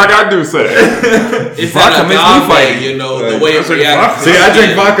 That's what I got to do, say. It's Vodka that makes me agave, fight. you know, the way it reacts. See, I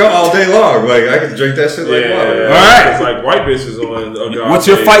drink vodka all day long. Like, I can drink that shit like water. All right. It's like white bitches on agave. What's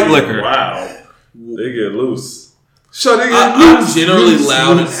your fight liquor? Wow. They get loose. I'm generally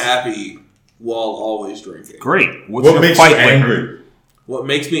loud and happy while always drinking. great. What's What your makes fight you liquor? angry? What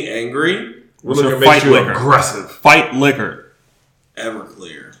makes me angry? What's your makes fight you liquor? aggressive. Fight liquor.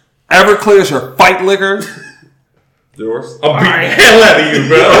 Everclear. Everclear is your fight liquor. Yours? I'll beat the hell out of you,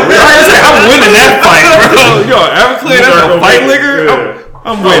 bro. I'm winning that fight, bro. Yo, Everclear, that's your fight liquor. Yeah.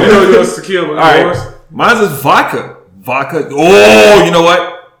 I'm winning. Yours tequila. All right. Yours? Mine's is vodka. Vodka. Oh, you know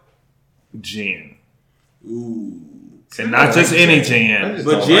what? Gin. Ooh. And not just any gin.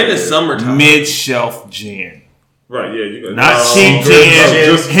 But gin is summertime. Mid-shelf gin. Right, yeah. You Not cheap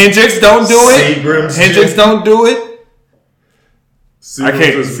gin. Hendrix don't do it. Seagram's Hendrix gin. don't do it. I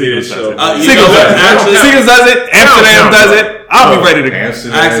can't just see be this. a show. Seagram's does it. Amsterdam does it. I'll be ready to go.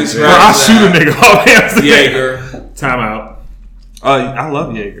 Amsterdam. Actually, Bro, I'll shoot a nigga off Amsterdam. Jaeger. Time out. I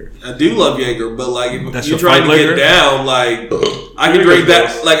love Jaeger. I do love Jaeger, but like if That's you're your trying to fight get liquor? down, like I can drink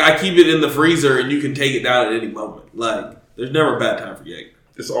that. Like I keep it in the freezer and you can take it down at any moment. Like there's never a bad time for Jaeger.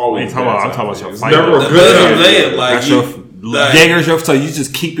 It's always. I'm talking about your It's fight never a liquor. good That's what I'm time. saying. Like That's you, like, Jaeger's your. So you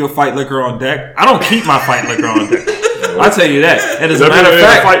just keep your fight liquor on deck. I don't keep my fight liquor on deck. I tell you that. And as a That matter of means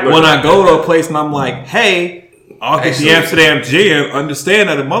fact, fight liquor. when I go to a place and I'm like, hey, I'll get the Amsterdam gin, understand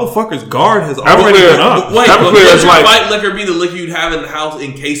that the motherfucker's guard has already Everclear. been up. Wait, Everclear but would is your like- fight liquor be the liquor you'd have in the house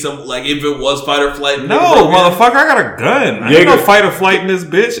in case some like if it was fight or flight? No, motherfucker, I got a gun. I ain't Jaeger. no fight or flight in this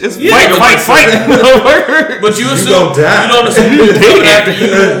bitch. It's Yeah, fight, motherfucker. But you assume gonna die. you don't assume you coming after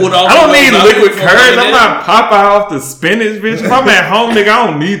you would also I don't know need about liquid it from courage. coming I'm in. not Popeye off the spinach, bitch. If I'm at home, nigga, I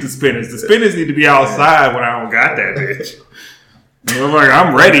don't need the spinach. The spinach need to be outside when I don't got that bitch.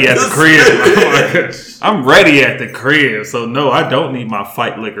 I'm ready at the crib. I'm ready at the crib. So no, I don't need my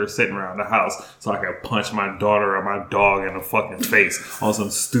fight liquor sitting around the house so I can punch my daughter or my dog in the fucking face on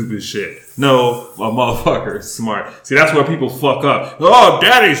some stupid shit. No, my motherfucker is smart. See, that's where people fuck up. Oh,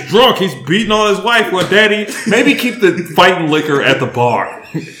 daddy's drunk. He's beating on his wife. Well, daddy, maybe keep the fighting liquor at the bar.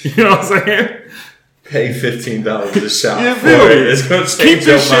 You know what I'm saying? Pay $15 a shot You for feel me? it. It's gonna change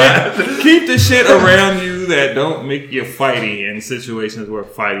your mind. Keep the shit around you that don't make you fighty in situations where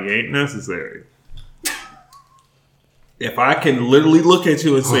fighting ain't necessary. If I can literally look at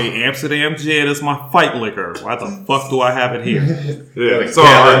you and say Amsterdam gin is my fight liquor, why the fuck do I have it here? Yeah. So So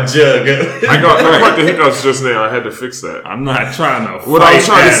I jug. got the hiccups just now. I had to fix that. I'm not trying to What I was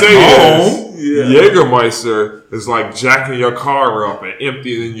fight trying to at say home. is, Jägermeister is like jacking your car up and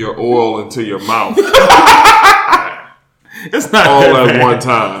emptying your oil into your mouth It's not all that at bad. one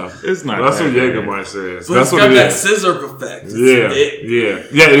time. It's not That's that what bad. Jägermeister is. But That's it's what got it that is. scissor effect. It's Yeah, thick.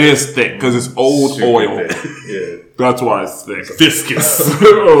 yeah. It is thick because it's old oil. Yeah. That's why it's thick. Viscous.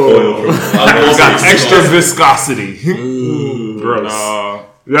 Oh. It's got It's extra viscosity. Gross. No.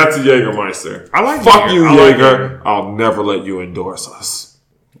 That's a Jägermeister. I like Fuck Jaeger. you, I like Jaeger. I'll never let you endorse us.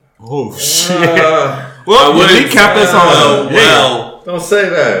 Oh shit. I Well, wouldn't- we recap this on. well. Don't say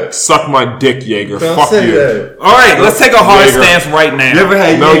that. Suck my dick, Jaeger. Don't Fuck say you. that. All right, let's take a hard Jaeger. stance right now. You ever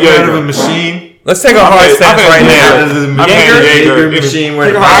had No Jaeger out Jaeger. of a machine? Let's take a hard I've stance had right Jaeger. now. I've had Jaeger Jaeger. machine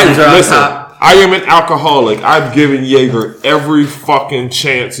where the I, buttons are on listen, top. I am an alcoholic. I've given Jaeger every fucking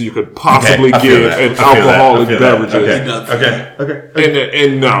chance you could possibly I feel give that. in I feel that. alcoholic I feel that. beverages. Okay.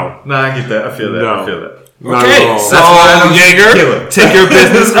 And no. No, I get that. I feel that. No. I feel that. Not Okay, at all. so That's why I don't Jaeger, kill it. take your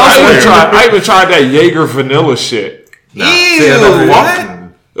business I elsewhere. even tried that Jaeger vanilla shit. Nah. See, I never-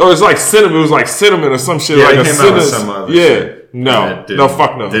 Oh, it's like cinnamon. It was like cinnamon or some shit. Yeah, like it a came out cinnamon. with some other yeah. shit. No. That No,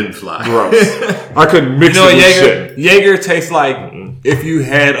 fuck no. Didn't fly. Gross. I couldn't mix You know it what with shit. Jaeger tastes like if you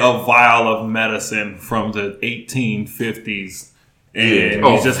had a vial of medicine from the 1850s and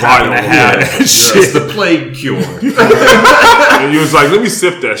you just happen to have that It's shit. the plague cure. And you was like, let me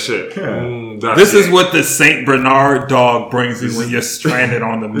sip that shit. This is what the Saint Bernard dog brings you when you're stranded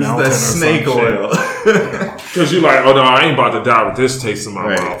on the This is mountain that or snake some shit. oil. Because you're like, oh no, I ain't about to die with this taste in my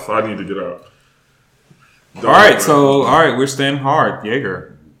Right. mouth. I need to get up. All right, we're staying hard.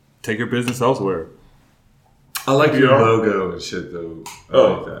 Jaeger, take your business elsewhere. I like your Yeah. logo and shit though. I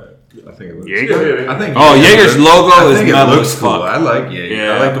Oh. like that. I think it looks Jaeger? I think Jaeger's logo I is think it mellow looks as cool. fuck. I like Jaeger.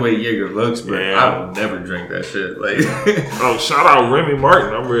 Yeah. I like the way Jaeger looks, but Yeah. I will never drink that shit. Like, Oh, shout out Remy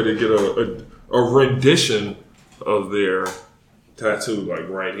Martin. I'm ready to get a rendition of their tattoo, like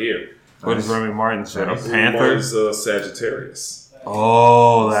right here. What is Remy Martin shit? A Remy panther? Martin's Sagittarius.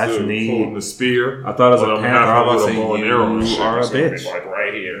 Oh, that's Dude, neat. holding the spear. I thought it was but a I'm panther. I having was with about to bow say, and arrow and you shit. are a It's gonna be, bitch. like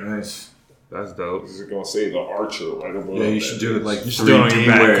right here. nice. That's dope. This is gonna say the archer right above. Yeah, you that should do it bitch. like You should do it on 3D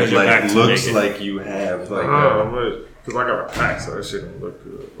your back where 'cause it your like back's looks naked. like you have like. Because I got a pack, so that shit don't look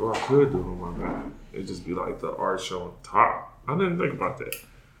good. Or I could do it on my back. It'd just be like the archer on top. I didn't think about that.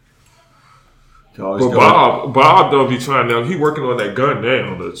 You always But go- Bob don't be trying now. He working on that gun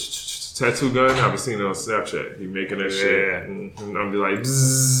now, the tattoo gun. I've been seeing it on Snapchat. He making that shit. And I'm be like,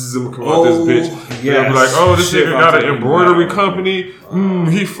 bzzz, I'm gonna come out this bitch. yes. And I'll be like, oh, this Shit nigga about got to an be embroidery bad. company.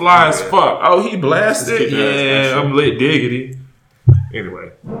 He fly as fuck. Oh, he blasted. Just get that Yeah, special. I'm lit diggity.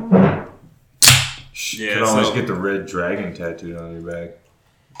 Anyway, You Yeah, could always so- get the red dragon tattooed on your back.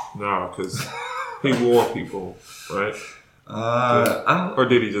 nah, because he wore people, right? I Or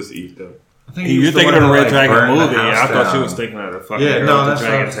did he just eat them? think You're thinking of the Red Dragon movie. I thought you was thinking of the fucking Yeah, girl no, with the that's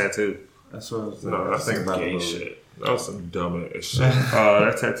dragon what I was- tattoo. That's what I was No, that's thinking some about. gay the movie. shit. That was some dumb ass shit.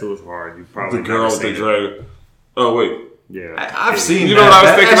 That tattoo was hard. You probably The girl with the dragon. Oh wait. Yeah. I've seen. You know what I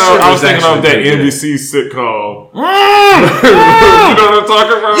was thinking of? I was thinking of that NBC sitcom. You know what I'm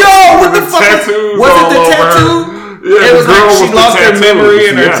talking about? Yo, what With the fuck? tattoos Was it all the over. tattoo? Yeah, It was the girl like she with the lost her tattoos. memory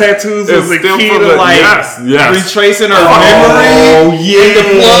and her Yeah. tattoos It's was the still key from to the- like yes. retracing her Oh memory. yeah. The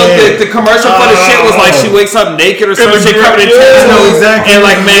plug, the commercial for the shit was like she wakes up naked or some the shit girl- covered in yeah. tattoos Exactly. and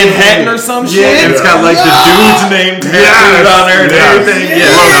like Manhattan or some Yeah, shit. and it's got like the dude's name tattooed on her and Yes. everything. Yeah,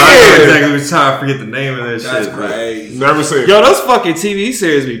 Yeah. I know exactly which time. I forget the name of that That's shit. but- crazy. Never seen. Yo, those fucking TV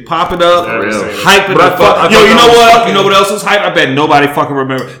series be popping up, Never real. seen it. hyping But I the thought- I fuck. Yo, thought you that know was what? fucking- You know what else was hype? I bet nobody fucking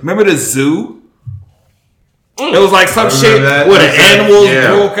remember. Remember the zoo? It was like some shit Remember that? where the That's that- animals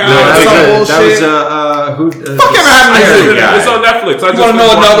yeah. broke out. No, or some that bullshit. was who? Fuck ever happened to Spider you? guy. It's on Netflix. I You just want to know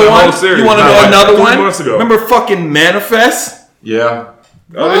watched another the whole one? series. You want to No, know like another 3 one? months ago. Remember fucking Manifest? Yeah.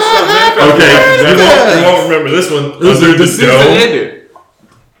 Oh, this shit Manifest. Okay, Manifest. you won't remember this one. The season ended.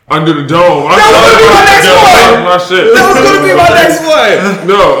 Under the dome. That was gonna be my next one. My shit. That was gonna be my next one.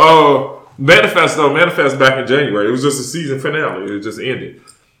 No, Manifest though. Manifest back in January. It was just a season finale. It just ended.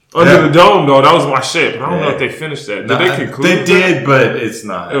 Under the dome though, that was my shit. But I don't know if they finished that. Did they conclude? They that? did, but it's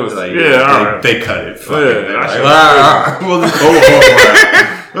not. It was- like, yeah, alright. they cut it. Fuck Yeah, it. They're I like, should- we'll just go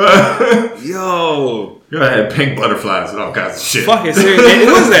over it. Yo, Go ahead, pink butterflies and all kinds of shit. fucking serious.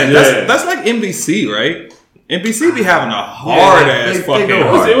 It was that. Yeah. That's like NBC, right? NBC be having a hard ass they fucking. go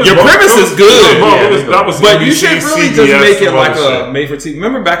hard. It was Your both- premise it was- is good. it was both. Yeah, It was- that was But you NBC, should really just CBS, make it some like other a shit. made for TV.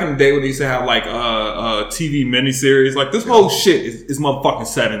 Remember back in the day when they used to have like a TV miniseries? Like this whole shit is motherfucking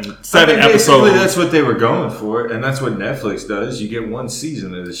seven I think episodes. basically that's what they were going for, and that's what Netflix does. You get one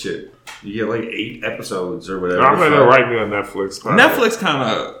season of the shit. You get like 8 episodes or whatever. I'm gonna write me on Netflix. Netflix kind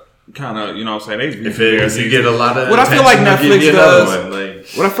of, you know what I'm saying? If you get a lot of What I feel like attention, they'll give Netflix you another does- one, like,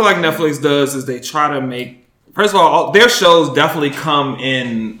 What I feel like Netflix does is they try to make. First of all, their shows definitely come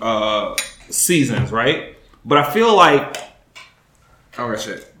in seasons, right? But I feel like. Oh, got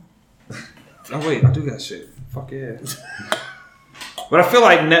shit. Oh, wait, I do got shit. Fuck yeah. But I feel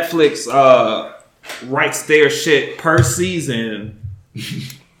like Netflix writes their shit per season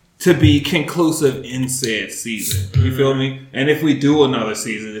to be conclusive in said season. You feel me? And if we do another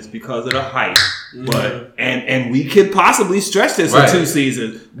season, it's because of the hype. But and we could possibly stretch this Right. for 2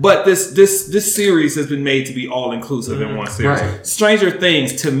 seasons. But this series has been made to be all inclusive in one series. Right. Stranger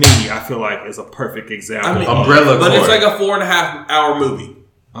Things, to me, I feel like is a perfect example. I mean, of Umbrella But it's Corps. like a 4.5 hour movie.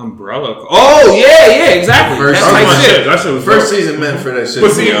 Umbrella. Oh yeah, exactly. First That season. type shit. That shit was First dope. season meant for that shit. But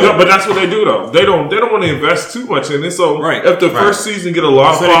to see, be no, over. but that's what they do though. They don't want to invest too much in it. So Right. if the first season get a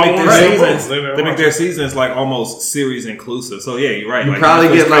lot of So they make followers, their then seasons. boom, They make their seasons like almost series inclusive. So yeah, you're right. You Like, probably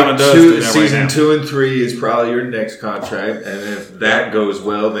Netflix get kinda like does do that right season now. 2 and 3 is probably your next contract, and if that goes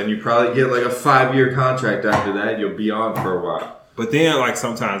well, then you probably get like a 5-year contract after that. You'll be on for a while. But then, like,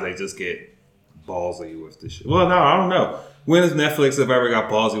 sometimes they just get ballsy with this shit. Well, no, I don't know. When has Netflix have ever got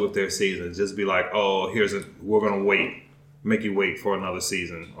ballsy with their seasons? Just be like, oh, we're gonna wait, make you wait for another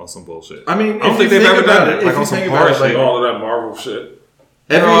season or some bullshit. I mean, I don't think they've ever done it. Like on some hard shit. Like all of that Marvel shit.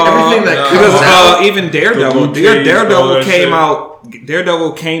 Everything that comes out. Even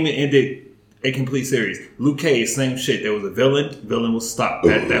Daredevil came and ended a complete series. Luke Cage, same shit. There was a villain. Villain was stopped.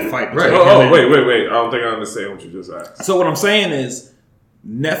 That fight. Right. Wait. I don't think I understand what you just asked. So what I'm saying is,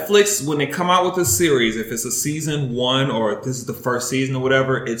 Netflix, when they come out with a series, if it's a season 1 or if this is the first season or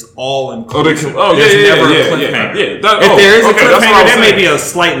whatever, it's all inclusive. There's never a cliffhanger. If there is a cliffhanger, there may be a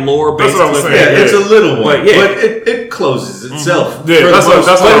slight lore-based cliffhanger. Yeah, it's a little one, but it closes itself. Yeah, that's but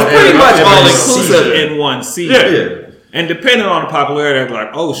it's pretty much all inclusive in one season. Yeah. And depending on the popularity, they're like,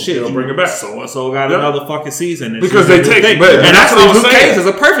 oh shit, they'll bring it back. So and so got another fucking season. Because they take it. And actually, Luke Cage is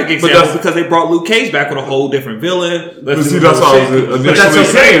a perfect example because they brought Luke Cage back with a whole different villain. That's what I was initially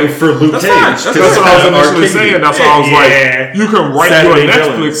saying for Luke Cage. That's what I was initially saying. That's why I was like, you can write your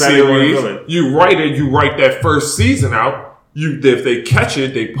Netflix series. You write it. You write that first season out. If they catch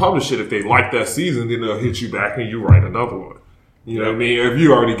it, they publish it. If they like that season, then they'll hit you back and you write another one. You know what I mean? If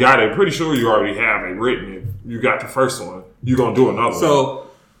you already got it, pretty sure you already have it written. If you got the first one, you're going to do another one. So,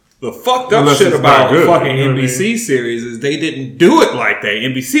 the fucked up shit about fucking NBC series is they didn't do it like that.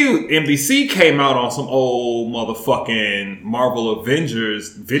 NBC came out on some old motherfucking Marvel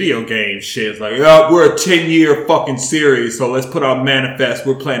Avengers video game shit. It's like, we're a 10-year fucking series, so let's put out Manifest.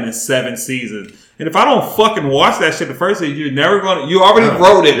 We're planning 7 seasons. And if I don't fucking watch that shit the first season, you already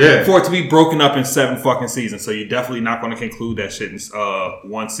wrote it for it to be broken up in 7 fucking seasons. So you're definitely not going to conclude that shit in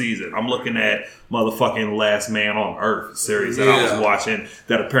 1 season. I'm looking at motherfucking Last Man on Earth series that I was watching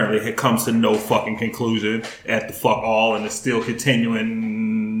that apparently comes to no fucking conclusion at the fuck all and is still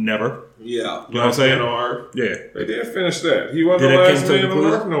continuing never. Yeah. You know what I'm saying? On Earth. Yeah. They did finish that. He wasn't the last man on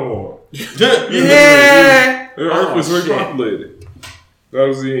Earth no more. Yeah. The Earth was repopulated. That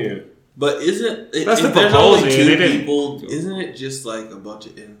was the end. But isn't it, that's if the there's only proposal, 2 people, isn't it just like a bunch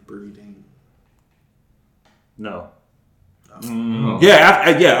of inbreeding? No. No,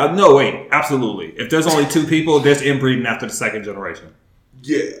 wait. Absolutely. If there's only 2 people, there's inbreeding after the 2nd generation.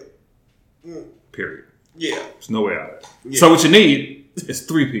 Yeah. Period. Yeah. There's no way out of it. Yeah. So what you need is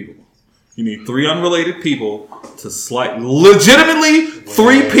 3 people. You need 3 unrelated people to legitimately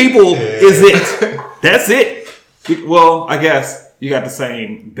 3 people is it. That's it. Well, I guess you got the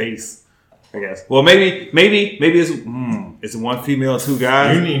same base. I guess. Well, maybe it's 1 female and 2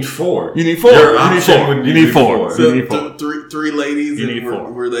 guys. You need 4. You need 4. You need 4. So 3 ladies. You need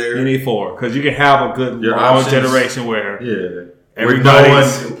 4. We're there. You need 4 because you can have a good long generation where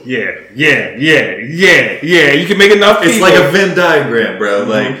everybody's You can make enough. It's like a Venn diagram, bro.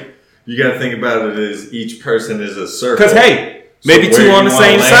 Like you got to think about it as each person is a circle. Because maybe 2 on the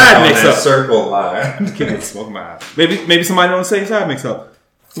same side mix up. Circle line. Can't smoke my eye. Maybe somebody on the same side mix up.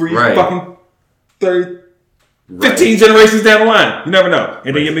 3 fucking 30, 15 generations down the line. You never know.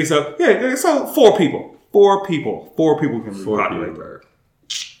 And then you mix up. Yeah, so 4 people. 4 people can repopulate the Earth.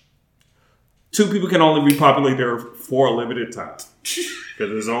 2 people can only repopulate the Earth for a limited time. Because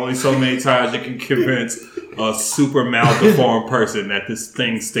there's only so many times you can convince a super maldeformed person that this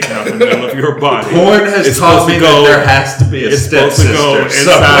thing's sticking out in the middle of your body. Porn has taught me that there has to be a stepsister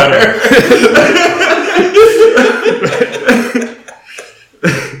somewhere.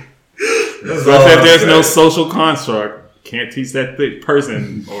 So if there's no social construct, can't teach that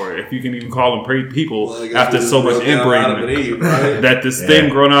person, or if you can even call them people after so much inbreeding, that this thing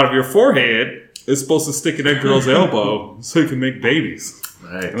growing out of your forehead is supposed to stick in that girl's elbow so you can make babies.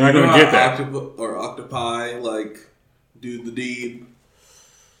 Right. I'm not going to get that. Octopi do the deed.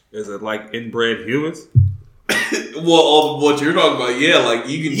 Is it like inbred humans? Well, what you're talking about, like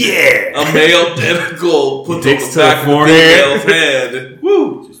you can a male tentacle put on the back of the female's head.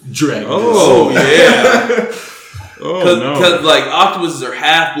 Woo! Drag. Oh yeah. Because like octopuses are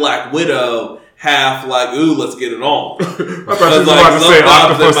half Black Widow, half like let's get it on. I thought you were about to say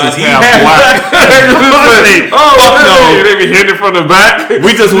octopus is half black. No, they be hitting from the back.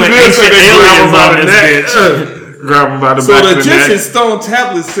 We just went ancient aliens on this bitch. Grab him by the so back the of the Egyptian neck. stone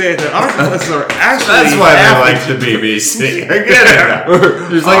tablet said that octopuses are actually. That's why they like the BBC. I get it.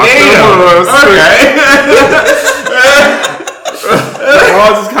 There's like 8 of them. Okay. They're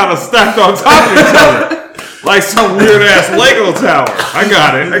all just kind of stacked on top of each other. Like some weird ass Lego tower. I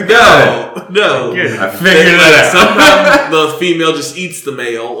got it. No. I figured it out. Sometimes the female just eats the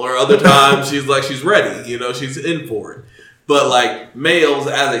male, or other times she's ready. She's in for it. But like males,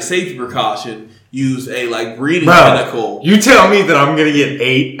 as a safety precaution, use a breeding tentacle. You tell me that I'm gonna get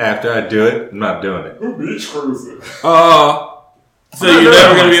 8 after I do it. I'm not doing it. Beach cruising. So you're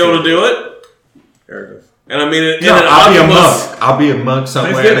never going to be able to do it? And I mean, I'll be a monk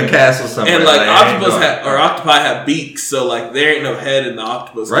somewhere in a castle somewhere. And like octopi have beaks, so like there ain't no head in the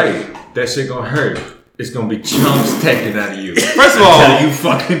octopus. Right. That shit gonna hurt. It's gonna be chunks taken out of you. First of all, until you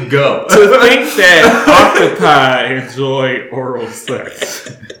fucking go. To think that octopi enjoy oral sex.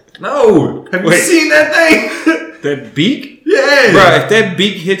 No. Have you seen that thing? That beak? Yeah. Bro, if that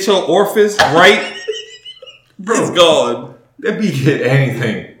beak hits your orifice right, Bro, it's gone. That beak hit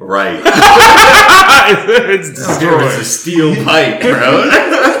anything right. it's destroyed. It's a steel pipe, bro.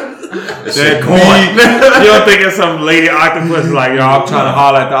 That beak. You don't think it's some lady octopus like, yo, I'm trying to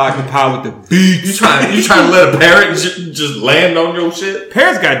holler at the octopi with the beak. You trying to let a parrot just land on your shit?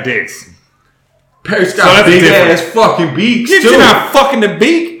 Parrots got dicks. Parrots got big ass fucking beaks too. You're not fucking the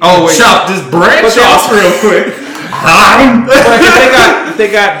beak. Oh wait, chop this branch off real quick. If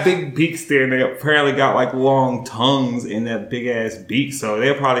they got big beaks there, and they apparently got like long tongues in that big ass beak, so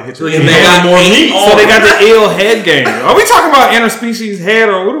they'll probably hit you. And they got more meat. So they got the ill head game. Are we talking about interspecies head,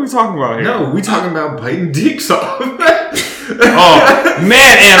 or what are we talking about here? No, we talking about biting dicks off. Oh,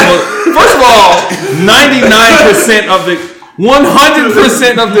 man, animals. First of all, 99% of the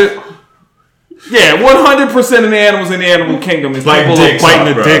 100% of the 100% of the animals in the animal kingdom is biting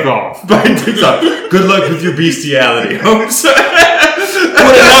biting the dick off. Biting dicks off. Good luck with your bestiality. With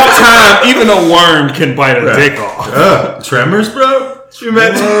enough time, even a worm can bite a dick off. Tremors, bro?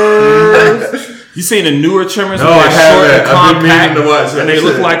 You seen the newer Tremors? No, I haven't. I've been meaning to watch that. And they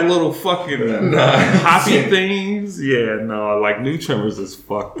look like little fucking hoppy things. Yeah, no, like new Tremors is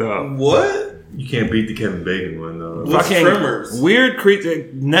fucked up. What? You can't beat the Kevin Bacon one though. What's Tremors? Weird creature.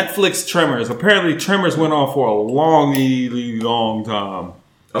 Netflix Tremors. Apparently, Tremors went on for a long time.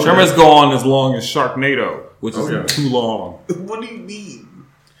 Okay. Tremors go on as long as Sharknado, which is too long. What do you mean?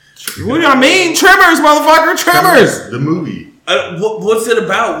 What do I mean? Tremors, motherfucker! Tremors! The movie. What's it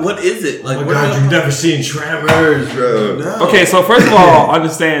about? What is it? Like, oh my god, you've never seen Tremors, bro. No. Okay, so first of all,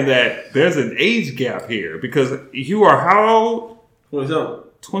 understand that there's an age gap here because you are how old?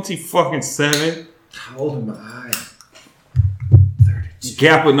 27. How old am I? 32.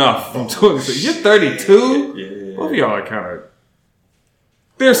 Gap enough from 22. You're 32? Yeah. Both of y'all are kind of...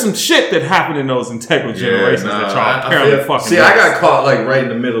 There's some shit that happened in those integral generations that y'all apparently fucking... See, I got caught like right in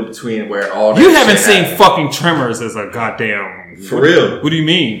the middle between where all that You haven't seen happened. fucking Tremors as a goddamn... For real? What do you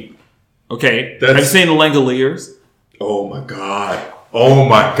mean? Okay. Have you seen the Langoliers? Oh my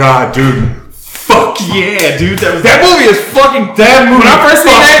god, dude. Fuck yeah, dude. That movie is fucking... That movie when I first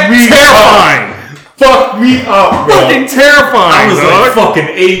seen that, terrifying. Fuck me up, bro. Fucking terrifying. I was like fucking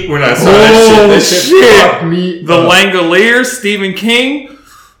 8 when I saw that shit. Fucked me the up. Langoliers, Stephen King.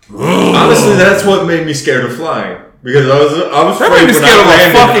 Honestly, that's what made me scared of flying. Because I was afraid when I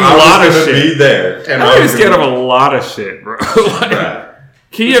landed, I was going to be there. And I was scared of a lot of shit, bro.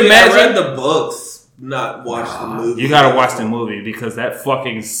 Can you imagine? I read the books, not watch the movie. You gotta watch the movie because that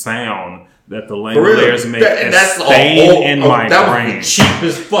fucking sound that the Langoliers make is staying in my brain. That was the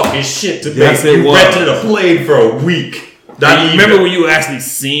cheapest fucking shit to make. Yes, it was. Rented a plane for a week. Remember when you actually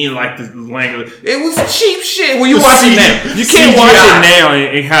seen like the Langoliers? It was cheap shit. When you watch it now, you can't watch it now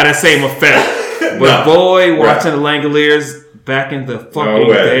and have that same effect. But boy, watching the Langoliers back in the fucking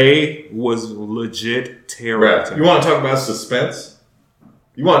day was legit terrible. You want to talk about suspense?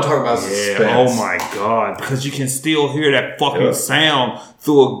 Suspense? Oh my god! Because you can still hear that fucking sound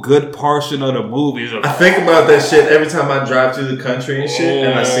through a good portion of the movie. I think about that shit every time I drive through the country and shit,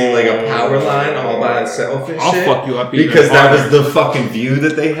 and I see like a power line all by itself and shit. I'll fuck you up because that was the fucking view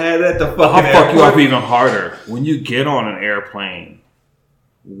that they had at the fucking I'll fuck you up even harder. When you get on an airplane,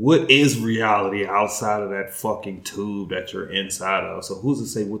 what is reality outside of that fucking tube that you're inside of? So who's to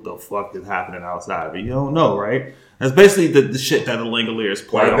say what the fuck is happening outside of it? You don't know, right? That's basically the shit that the Langoliers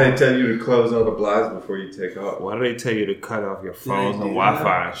play on. Why do they tell you to close all the blinds before you take off? Why do they tell you to cut off your phones and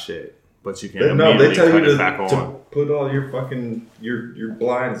Wi-Fi and shit? But you can they tell cut you it back on. to put all your fucking your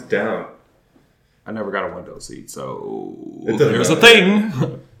blinds down. I never got a window seat, so there's a thing.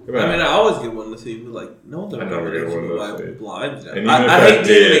 I mean, I always get one to see, but like, no one's ever going to get you with blinds down. I hate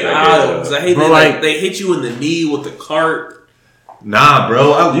being in the aisles. I hate they hit you in the knee with the cart. Nah,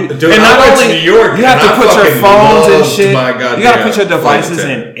 bro. I went to New York. You have to put your phones and shit. You got to put your devices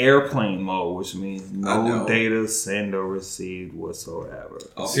in airplane mode, which means no data send or receive whatsoever.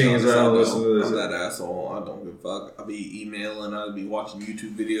 Seeing as I listen to this, I'm that asshole. I don't give a fuck. I'll be emailing. I'll be watching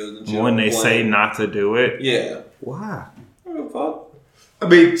YouTube videos and shit. When they say not to do it, yeah. Why? I don't give a fuck. I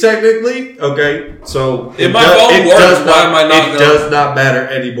mean, technically, okay. So If my phone works, why am I not? It does not matter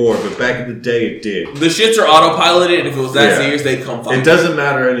anymore. But back in the day, it did. The shits are autopiloted, and if it was that serious, they'd come find It doesn't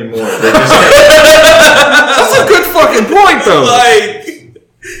matter anymore. They just That's a good fucking point, though. Like,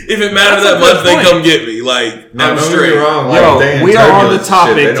 if it matters that much, they come get me. Like, now, I'm don't straight. get me wrong. Yo, Like, we are on the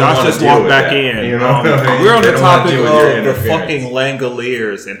topic. shit, Josh just walked back in. You know, we're on They the don't wanna topic deal with your of the interference. fucking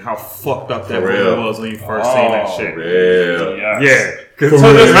Langoliers and how fucked up that For movie real. was when you first seen that shit. Real. Yeah. To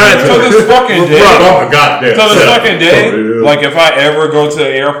this fucking day. Oh my god, To this fucking day, like if I ever go to the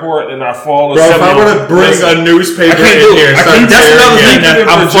airport and I fall Bro, asleep, if I were to bring a newspaper in here, That's another thing that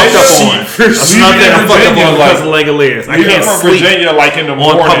I'm fucked up on. That's another thing I'm fucked up on because of Langoliers. I can't from sleep Virginia like in the on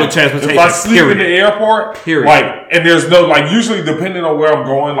morning. public transportation. If I sleep in the airport, Period. like, and there's no, like, usually depending on where I'm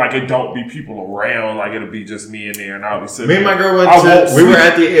going, like, it don't be people around, like, it'll be just me in there, and I'll be sitting Me and my there. girl I won't went to. We were sleep.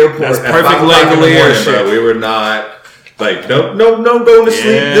 at the airport. That's at perfect 5 o'clock in the Langolier morning, shit. bro. We were not. Like, no going to sleep.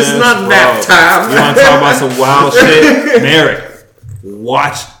 This is not nap time. You want to talk about some wild shit? Merric,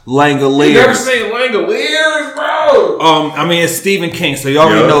 watch Langoliers. You never seen Langoliers, bro? I mean, it's Stephen King, so you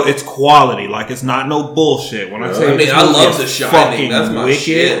already know it's quality. Like, it's not no bullshit. When I tell you, I mean, this I movie love is The Shining. fucking That's my wicked.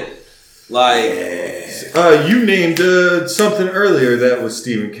 shit. Like, You named something earlier that was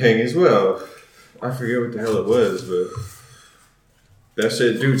Stephen King as well. I forget what the hell it was, but that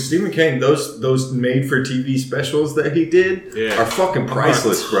shit, dude. Stephen King, those made for TV specials that he did are fucking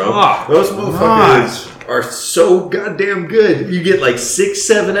priceless, bro. Those motherfuckers are so goddamn good. You get like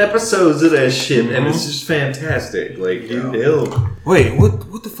 6-7 episodes of that shit, and it's just fantastic. Like, he'll. Wait,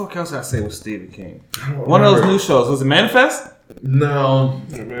 what the fuck else I say with Stephen King? One of those new shows. Was it Manifest? No,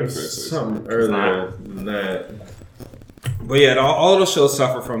 Manifest. something earlier than that. But yeah, all those shows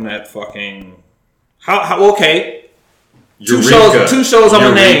suffer from that fucking. How okay. Two shows I'm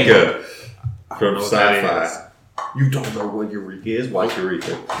gonna name. Eureka from what that Sci-Fi. You don't know what Eureka is? Watch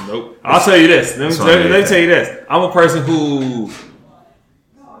Eureka. Nope. I'll tell you this. Let me tell you this. I'm a person who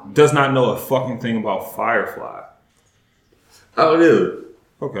does not know a fucking thing about Firefly. Oh, dude.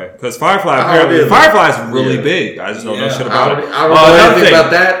 Okay, because Firefly is really big. I just don't know shit about it. I don't know anything about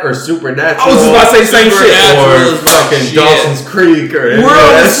that or Supernatural. I was just about to say the same shit. Or fucking Dawson's Creek or any We're of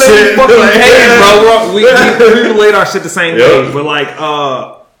on the that same shit. fucking Like, page, bro. We relate our shit the same way. But like,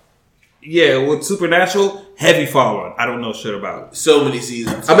 with Supernatural, heavy following. I don't know shit about it. so many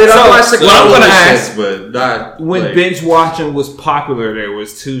seasons. I mean, I watched it. I'm gonna ask. ask, but not When like, binge watching was popular, there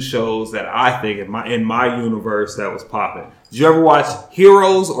was two shows that I think in my universe that was popping. Did you ever watch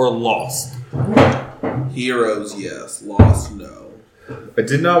Heroes or Lost? Heroes, yes. Lost, no. I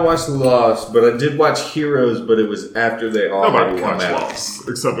did not watch Lost, but I did watch Heroes. But it was after they all Nobody had come watched out. Lost,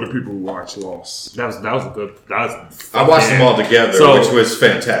 except for the people who watch Lost. That was a good. I watched them all together, which was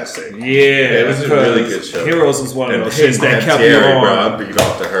fantastic. Yeah, it was a really good show. Heroes was one of And those shits that kept Terry, you on. bro, I beat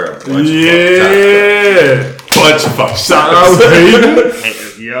off to her. Bunch of fuck shout out,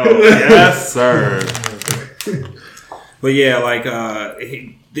 baby. Yo, yes, sir. But yeah, like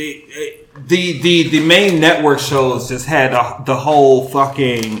the main network shows just had the whole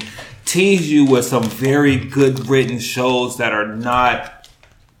fucking tease you with some very good written shows that are not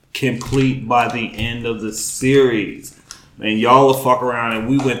complete by the end of the series. And y'all will fuck around, and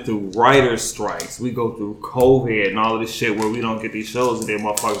we went through writer's strikes. We go through COVID and all of this shit where we don't get these shows and then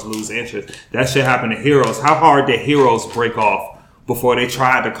motherfuckers lose interest. That shit happened to Heroes. How hard did Heroes break off before they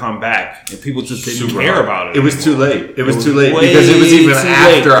tried to come back and people just didn't care about it? It was too late. It was too late way because it was even too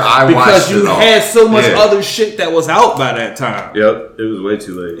after late. I watched because it you all. had so much other shit that was out by that time. Yep, it was way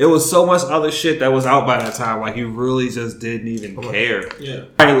too late. It was so much other shit that was out by that time. Like, you really just didn't even care. Yeah.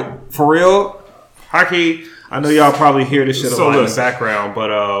 Hey, for real, Hockey, I know y'all probably hear this shit a So lot in the listen. background,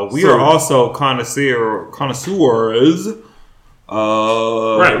 but we are also connoisseurs.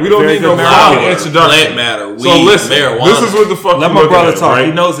 Right, we don't very need no good fucking marijuana. introduction. Plant matter, weed, So listen, marijuana. this is what the fuck Let you my looking brother at, talk. right?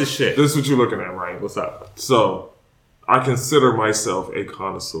 He knows his shit. This is what you're looking at, right? What's up? So, I consider myself a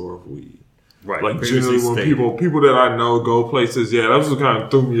connoisseur of weed. Right. Like previously generally, when stated. people that I know go places, that was what kind of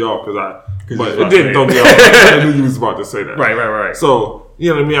threw me off but you was it about didn't to throw say me off. I knew you was about to say that. Right. So you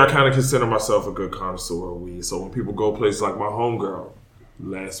know what I mean. I kind of consider myself a good connoisseur of weed. So when people go places like my homegirl,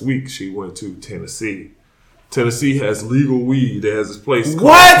 last week she went to Tennessee. Tennessee has legal weed. It has this place called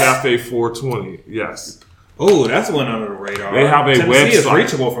What? Cafe 420. Yes. Oh, that's one under the radar. They have a Tennessee is website.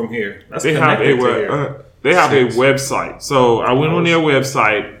 reachable from here. That's They have connected to here. they have a website. So I went on their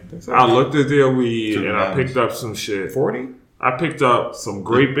website. I looked at their weed and I picked up some shit. 40? I picked up some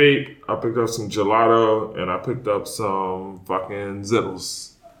grape vape. I picked up some gelato, and I picked up some fucking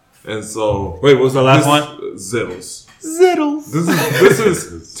Zittles. And so Wait, what was the last one? Zittles. Zittles. This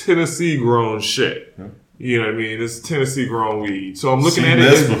is Tennessee grown shit. You know what I mean? It's Tennessee grown weed. So I'm looking at it.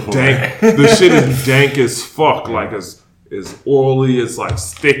 this It's before. dank. The shit is dank as fuck. Like it's oily. It's like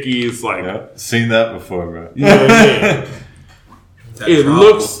sticky. It's like Seen that before, bro. you know what I mean? That It tropical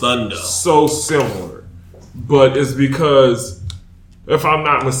looks thunder. so similar, but it's because, if I'm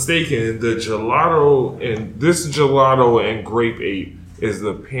not mistaken, the gelato and grape ape is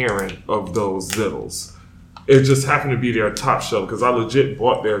the parent of those Zittles. It just happened to be their top shelf because I legit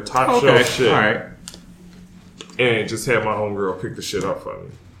bought their top shelf shit. All right. And just had my homegirl pick the shit up for me.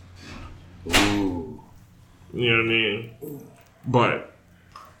 Ooh. You know what I mean? But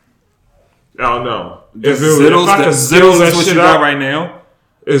I don't know. Zittles, I could Zittles scale is that what shit you got out, right now.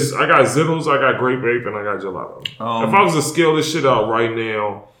 I got Zittles, I got grape ape, and I got gelato. If I was to scale this shit out right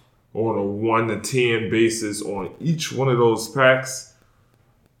now on a 1 to 10 basis on each one of those packs,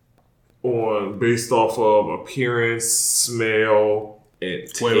 based off of appearance, smell, and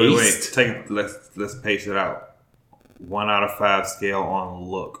taste. Wait. Let's pace it out. 1 out of 5 scale on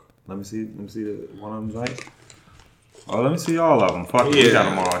look. Let me see the one of them's right. Oh, let me see all of them. Fuck, we got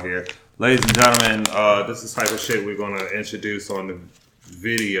them all here. Ladies and gentlemen, this is the type of shit we're gonna introduce on the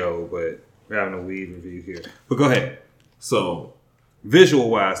video, but we're having a weed review here. But go ahead. So, Visual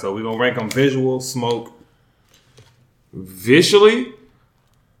wise, though, we're gonna rank them visual, smoke. visually,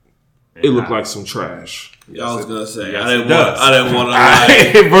 it looked like some trash. I was gonna say Yes, I didn't it does. want to.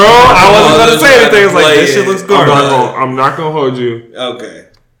 Hey, bro, I wasn't gonna say anything. It's like, this shit looks I'm garbage. not gonna hold you. Okay.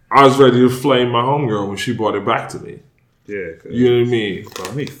 I was ready to flame my homegirl when she brought it back to me. Yeah, You know what I mean? bro,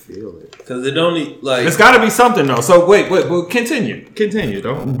 let me feel it. Because it don't need like. It's got to be something though. So wait, continue,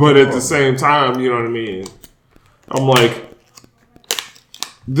 though. But at the same time, you know what I mean? I'm like,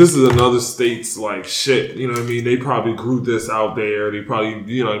 this is another state's like shit. You know what I mean? They probably grew this out there. They probably,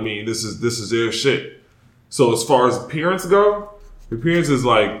 you know what I mean? This is their shit. So as far as appearance go, appearance is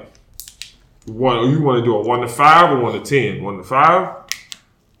like one. You want to do a 1 to 5 or 1 to 10? 1 to 5.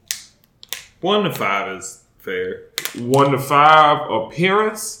 1 to 5 is fair. 1 to 5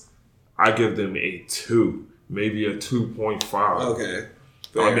 appearance, I give them a 2, maybe a 2.5. Okay.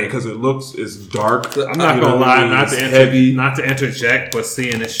 I mean, because it's dark. I'm not You gonna know what I lie, mean? not It's to heavy. not to interject, but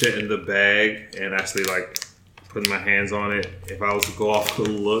seeing this shit in the bag and actually like putting my hands on it, if I was to go off the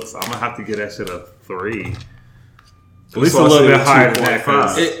looks, I'm gonna have to get that shit a 3. At least So a I little say bit higher than that. 2.5.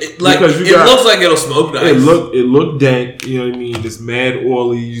 'Cause It Because you got- looks like it'll smoke nice. It looked dank. You know what I mean? It's mad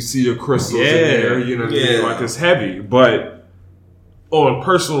oily. You see your crystals in there. You know what I mean? Yeah. Like it's heavy, but on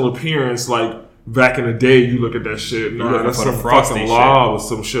personal appearance, like back in the day, you look at that shit. Nah, looking that's for the some frosty fucking shit. lob or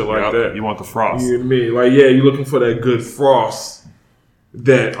some shit like Yep, that. you want the frost. You know what I mean? Like, yeah, you're looking for that good frost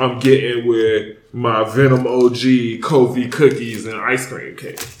that I'm getting with my Venom OG Covey cookies and ice cream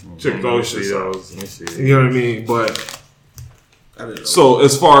cake. Check those shits out. Let me see. You know what I mean? But I didn't know. so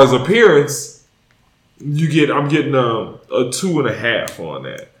as far as appearance, I'm getting a 2.5 on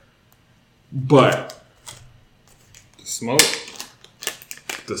that. But Smoke.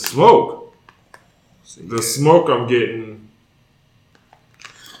 the smoke I'm getting.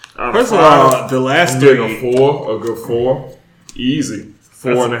 First of all, the last I'm getting three. a good 4, easy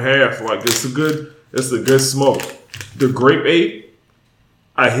 4.5. Like it's a good smoke. The grape ape,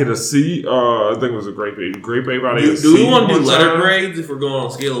 I hit a C. I think it was a grape ape. Grape ape, I hit a C. Do we want to do one letter time. grades if we're going on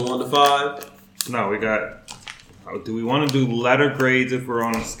a scale of 1 to 5? No, we got. Do we want to do letter grades if we're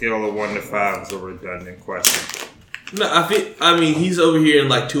on a scale of 1 to 5? Is a redundant question. No, I mean he's over here in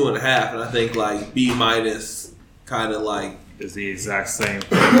like 2.5, and I think like B minus kind of like Is the exact same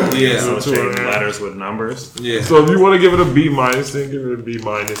thing. Yeah. Associating 2.5. letters with numbers. yeah. So if you want to give it a B minus, then give it a B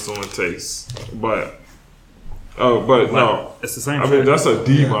minus on taste. But no, It's the same. I shit. mean that's a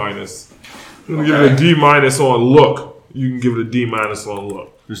D minus. You can give it a D minus on look. You can give it a D minus on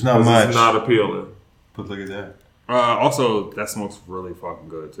look. There's not 'Cause much. It's not appealing. But look at that. Also, that smoke's really fucking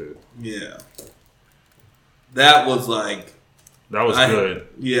good too. Yeah. That was like That was good.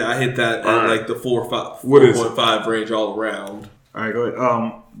 Yeah, I hit that All at right. like the 4.5 What is it? 4.5 range all around. All right, go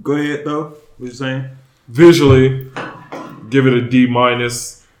ahead. Go ahead though. What you saying? Visually, give it a D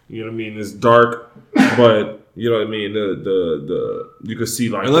minus. You know what I mean? It's dark, but you know what I mean. The you can see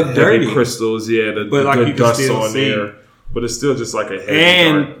like It look the heavy dirty. crystals. Yeah, the But, like, you good can dust still on see. there. But it's still just like a heavy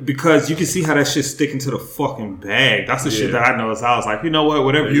And dark. because you can see how that shit's sticking to the fucking bag. That's the shit Yeah. that I noticed. I was like, you know what?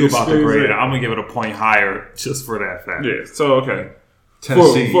 Whatever Yeah, you you about to squeeze grade it. it, I'm gonna give it a point higher just for that fact. Yeah. So okay.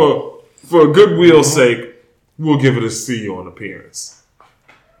 Tennessee. For goodwill's sake, we'll give it a C on appearance.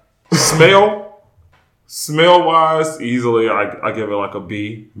 Smell wise, easily I give it like a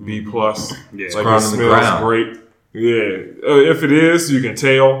B plus. Yeah. Like Ground it in the smells ground. great. Yeah, if it is, you can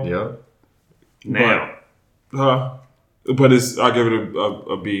tell. Yeah. Now, Huh? But I give it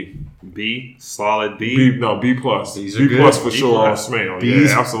a B. B, solid B. B plus. These are B good. plus for B sure on plus. smell. Bees,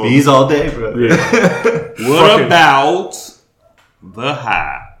 Yeah, absolutely. bees all day, bro. Yeah. What about the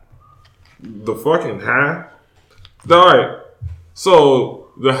high? The fucking high. All right. So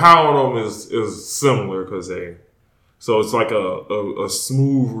the high on them is similar because so it's like a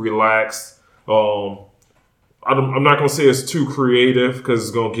smooth, relaxed. I'm not gonna say it's too creative because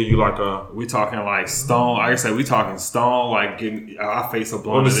it's gonna give you like a. We talking like stone. Like I said, we talking stone. Like getting, I face a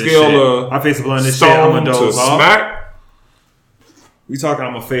blunt On the of this scale shit. of I face a blunt of this shit. I'm stone gonna to doze off. smack. We talking.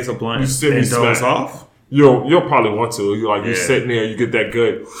 I'm gonna face a blunt You and semi-smack. doze off. You'll probably want to. You're Yeah. sitting there, you get that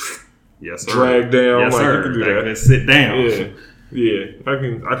good Yes, sir. drag down. Yes, like sir. you can do that. Good sit down. Yeah.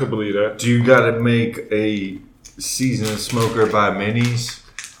 I can believe that. Do you gotta make a seasoned smoker by minis?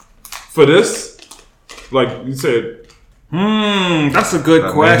 For this, like you said, That's a good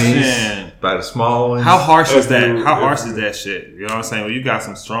By question. minis? By the small ones? How harsh is that? Every- How harsh is that shit? You know what I'm saying? Well, you got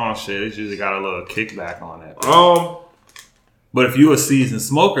some strong shit. It's usually got a little kickback on that. But if you a seasoned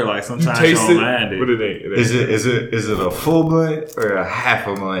smoker, like you sometimes you taste don't it, mind but it. it ain't. Is it a full blunt or a half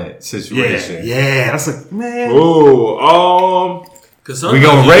a blunt situation? Yeah, that's a man. Oh, Because We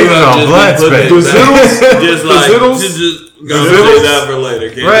gonna rate it on blunts, baby. the zittles, Just the like zittles, just the gotta zittles. save that for later.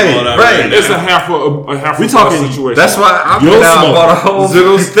 Can't Right, call it out right. now. it's a half We a talking- situation. That's why I'm You'll down smoke. bought a whole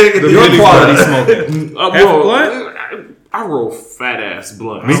Zittles, thing of the Your mini quality blunt. smoking. Well, Half a blunt? I roll fat ass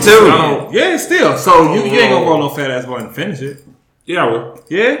blunt. Me I too. don't- Yeah, still. So you ain't gonna roll no fat ass blunt and finish it. Yeah, I will.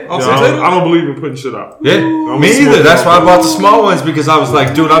 Yeah. Yeah, I don't believe in putting shit out. Yeah, I'm me a either. smoker. That's why I bought the small ones because I was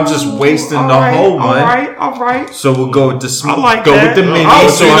like, dude, I'm just wasting the whole one. All right. So we'll go with the small. I like go that. with the mini, Oh,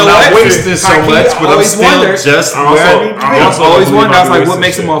 so you I'm know not what? wasting so Hakeem, much, but I'm always still wondered. just I where I also- need to I be. also- I always believe wonder. I was I like, do what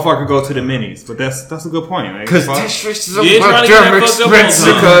makes a shit. motherfucker go to the minis? But that's a good point. Man. Because Fuck. this shit's You ain't trying to get that fucked up all the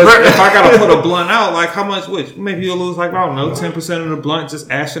time. Because if I gotta put a blunt out, like how much? Which maybe you'll lose like I don't know, 10% of the blunt just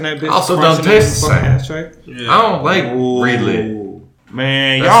ashing that bitch. Also crunching don't it in taste the the fucking same. ashtray. I don't like relit.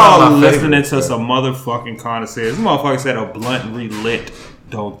 Man, That's y'all not my listening favorite. to some motherfucking connoisseurs. This motherfucker said a blunt relit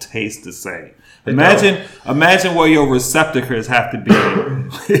don't taste the same. Imagine where your receptacles have to be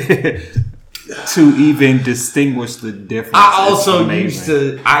to even distinguish the difference. I It's also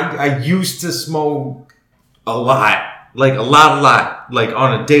amazing. I used to smoke a lot, like a lot, like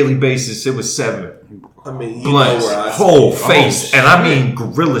on a daily basis. It was 7 I mean, you blunts, know where I whole stand. face, and I mean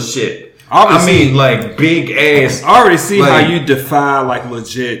gorilla shit. Obviously- I mean like big ass. I already see how like- you defy like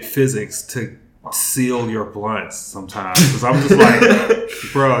legit physics to seal your blunts sometimes. Because I'm just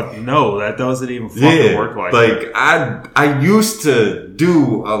like, bro, no, that doesn't even fucking work like that. I used to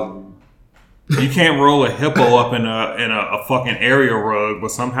do a. You can't roll a hippo up in a fucking area rug,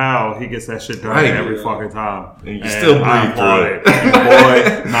 but somehow he gets that shit done Right. every fucking time. And you still breathe I applaud through it.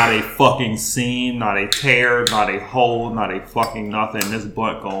 And boy, not a fucking seam, not a tear, not a hole, not a fucking nothing. This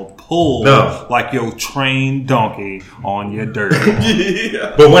blunt gonna pull like your trained donkey on your dirt.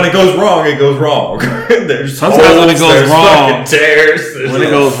 But when it goes wrong, it goes wrong. There's Sometimes when it holes, goes there's wrong- fucking tears. there's When it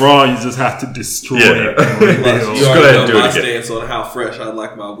a- goes wrong, you just have to destroy it. And You rebuild. Just go already ahead know and do my it again. stance on how fresh I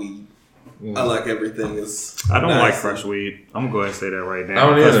like my weed. I like everything is. I don't nice. like fresh weed. I'm gonna go ahead and say that right now. I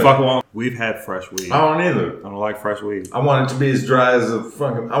don't Because either. fuck along. We've had fresh weed. I don't either. I don't like fresh weed. I want it to be as dry as a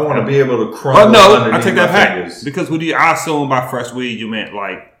fucking. I want to be able to crumble. Oh no, I underneath take my that back. fingers. Because I assume by fresh weed you meant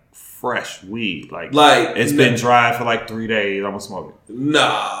like fresh weed, like it's no- been dried for like 3 days. I'm gonna smoke it.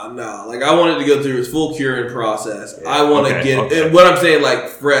 Nah. Like I want it to go through its full curing process. I want to Okay, get okay. and what I'm saying, like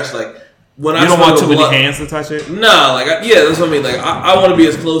fresh, like when I You don't smoke want a too many blunt- hands to touch it. Nah, like that's what I mean. Like I want to be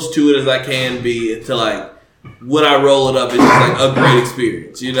as close to it as I can be to like when I roll it up, it's just like a great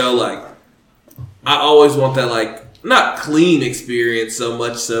experience. You know, like I always want that like not clean experience so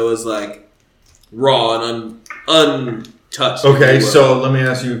much so as like raw and untouched. Okay, if you will. so let me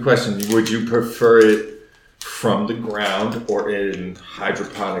ask you a question. Would you prefer it from the ground or in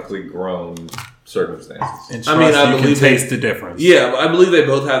hydroponically grown circumstances? And I mean, I you can believe taste the difference. Yeah, I believe they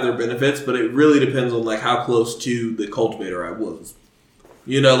both have their benefits, but it really depends on like how close to the cultivator I was.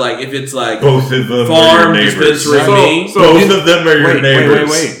 You know, like if it's like Both of them farm are your neighbors. dispensary me. Both of them are your neighbors.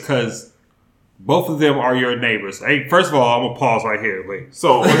 Wait, because both of them are your neighbors. Hey, first of all, I'm gonna pause right here. Wait,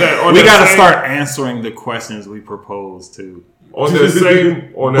 So on that, we got to start answering the questions we propose to. on that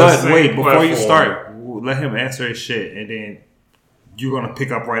same. But wait, before you platform. start, let him answer his shit, and then you're gonna pick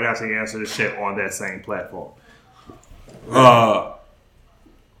up right after he answers the shit on that same platform.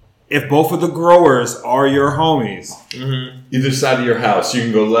 If both of the growers are your homies, Either side of your house, you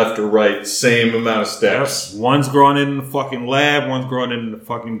can go left or right, same amount of steps. one's growing it in the fucking lab, one's growing it in the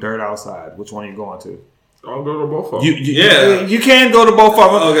fucking dirt outside. Which one are you going to? I'll go to both of them. You can go to both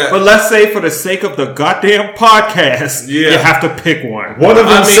of them. Okay. But let's say for the sake of the goddamn podcast, you have to pick one. One of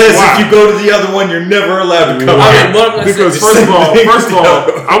them says if you go to the other one, you're never allowed to come out. Because first of all,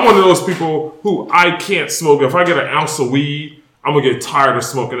 I'm one of those people who I can't smoke. If I get an ounce of weed, I'm going to get tired of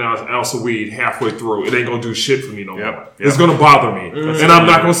smoking an ounce of weed halfway through. It ain't going to do shit for me no more. It's going to bother me. And I'm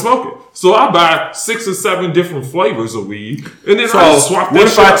not going to smoke it. So I buy 6 or 7 different flavors of weed. And then I swap that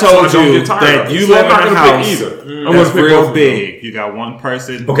shit up so I don't get tired of it. You live in a house that's real big. You got one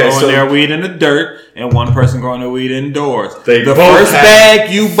person growing their weed in the dirt and one person growing their weed indoors. The first bag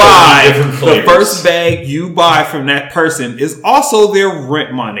you buy from that person is also their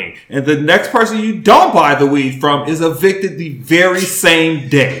rent money. And the next person you don't buy the weed from is evicted the very same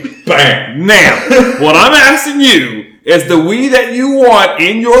day. Bang. Now, what I'm asking you is the weed that you want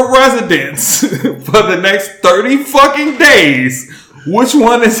in your residence for the next 30 fucking days, which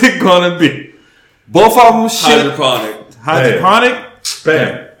one is it gonna be? Both of them shit. Hydroponic?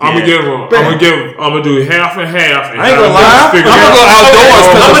 Bam. I'm gonna do half and half. And I ain't gonna lie. I'm gonna go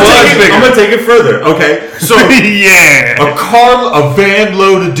outdoors. I'm gonna take it further. Okay, so a van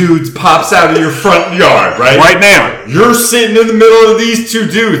load of dudes pops out of your front yard, right? Right now, you're sitting in the middle of these 2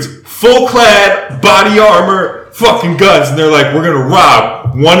 dudes, full clad, body armor, fucking guns, and they're like, "We're gonna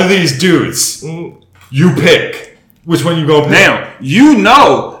rob one of these dudes." You pick. Which one you gonna pick? Now, you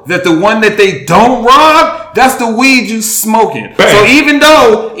know that the one that they don't rob, that's the weed you smoking. Bang. So even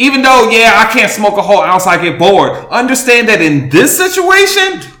though, I can't smoke a whole ounce, I get bored. Understand that in this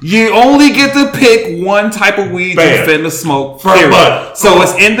situation, you only get to pick one type of weed you finna smoke. For a bud. So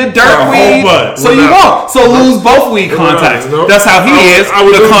it's in the dirt weed. So you won't. So lose both weed contacts. That's how he is.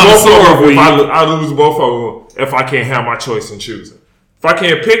 The connoisseur of weed. I lose both of them if I can't have my choice in choosing. If I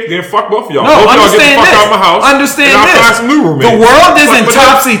can't pick, then fuck both of y'all. No, both understand y'all get the fuck this. out of my house. Understand and this. I'll find some new roommates. The world isn't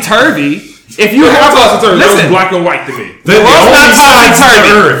topsy-turvy. If you have that was listen, black and white to me. the world's not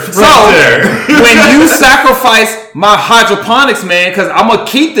topsy-turvy. So when you sacrifice my hydroponics man, because I'm gonna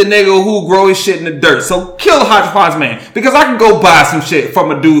keep the nigga who grow his shit in the dirt. So kill the hydroponics man, because I can go buy some shit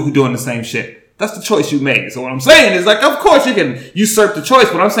from a dude who doing the same shit. That's the choice you made. So what I'm saying is, like, of course you can usurp the choice,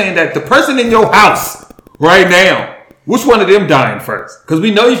 but I'm saying that the person in your house right now, which one of them dying first? Because we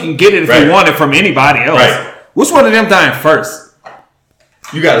know you can get it if you want it from anybody else. Right. Which one of them dying first?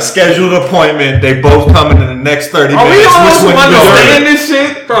 You got a scheduled appointment. They both coming in the next 30 minutes. Are we all Which one you understand doing? this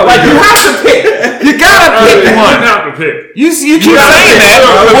shit? Like, you have to pick. You gotta pick one. You have to pick. You keep saying that.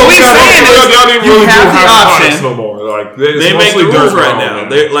 What we saying is you have the option. No more. Like, they make the rules right now.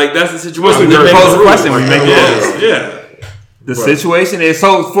 Like, that's the situation. We pose a question. We make the rules. Yeah. The situation is,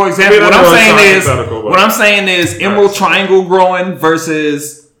 so for example, what I'm saying is Emerald Triangle growing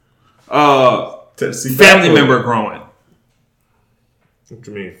versus family member growing. What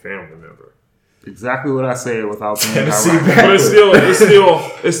do you mean, family member? Exactly what I said without being Tennessee direct.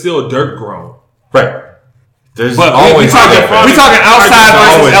 But it's still dirt grown. Right. There's But we always talking outside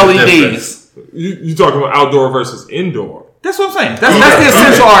versus LEDs. You talking about outdoor versus indoor? That's what I'm saying. That's the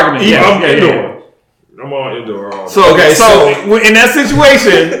essential argument. I'm indoor. I'm all indoor. So in that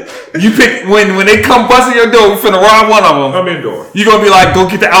situation, you pick when they come busting your door, you finna rob one of them. I'm indoor. You gonna be like, go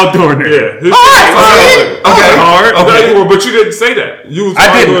get the outdoor nigga. Yeah. Okay. But you didn't say that.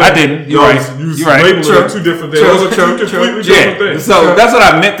 I didn't. You're right. You labeling two different things. Those are two completely different things. So that's what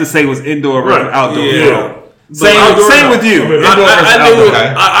I meant to say was indoor versus outdoor. Yeah. Same with you.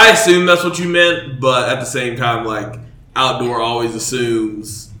 I assume that's what you meant, but at the same time, like, outdoor always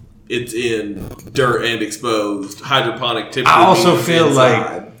assumes it's in dirt and exposed. Hydroponic typically. I also feel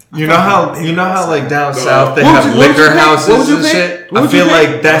inside. like you know how like down south they have liquor houses and shit. I feel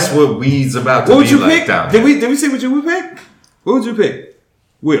like that's what weed's about to be like down. Did we see what you would pick? What would you pick?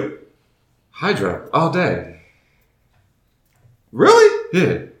 Will? Hydro all day. Really?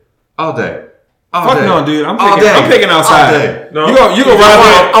 Yeah, all day. Fuck no, dude. I'm picking outside. All day. No. You gonna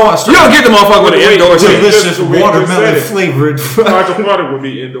ride with You gonna get the motherfucker with the indoor shit. Delicious watermelon flavored. Hydroponic would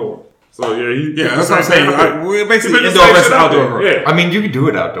be indoor. So that's what I'm saying. We're basically indoor versus outdoor. Yeah. I mean, you can do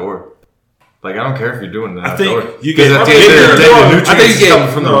it outdoor. Like, I don't care if you're doing it outdoor. I think you get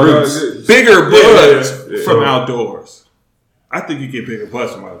from the roots. Bigger buds from outdoors. I think you get bigger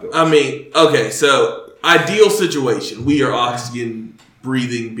buds from outdoors. I mean, okay, so ideal situation. We are oxygen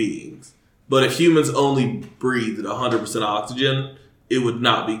breathing beings. But if humans only breathed at 100% oxygen, it would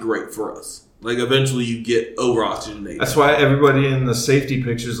not be great for us. Like, eventually you get over-oxygenated. That's why everybody in the safety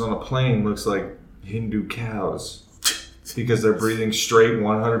pictures on a plane looks like Hindu cows. It's because they're breathing straight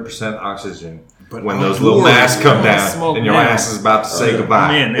 100% oxygen. But when those little masks come down and your ass is about to say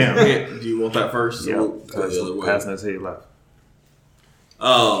goodbye. Do you want that first? Yeah. We'll go the other way. Passing us here left.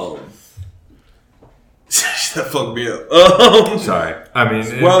 That fucked me up. Sorry. I mean,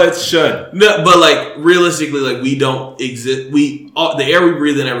 it should. No, but like realistically, like we don't exist. The air we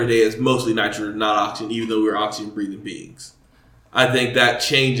breathe in every day is mostly nitrogen, not oxygen. Even though we're oxygen breathing beings, I think that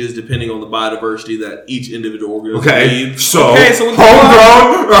changes depending on the biodiversity that each individual organism needs. So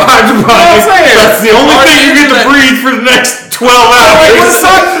homegrown or hydroponics. That's the only thing you get to breathe for the next 12 hours.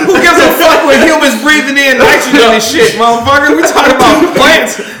 Who gives a fuck when humans breathing in nitrogen and shit, motherfucker? We talking about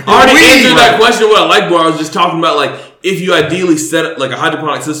plants. I already answered that question with a light bar. I was just talking about like if you ideally set up like a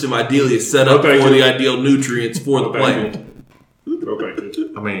hydroponic system, ideally is set up for the ideal nutrients for the plant.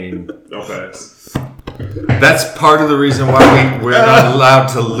 I mean, okay. That's part of the reason why we're not allowed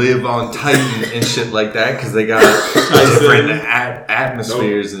to live on Titan and shit like that, because they got different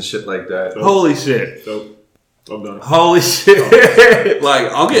atmospheres and shit like that. Holy shit. I'm done. Holy shit. Like,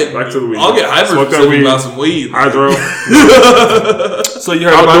 I'll get back to the weed. I'll get hyper about some weed. Hydro. So you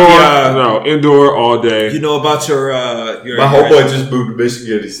heard Outdoor, about indoor all day. you know about your My homeboy just moved to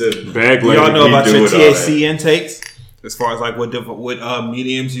Michigan. He said, Bag y'all know about your doing all THC intakes? As far as like what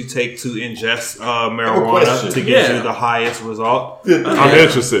mediums you take to ingest marijuana question. to get you the highest result. I'm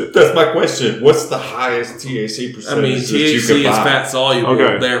interested. That's my question. What's the highest THC percentage? I mean, THC is fat soluble.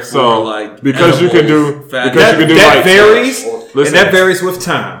 Okay, Therefore, so like because you can do fat. because you can do That like, varies, listen, and that varies with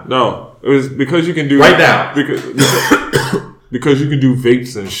time. No, it was because you can do Right now. because you can do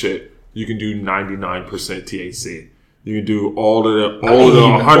vapes and shit. You can do 99% THC. You can do all of the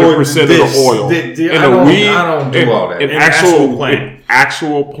 100% of the oil. I don't do all that. An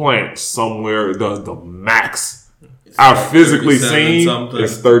actual plant somewhere the max I've physically seen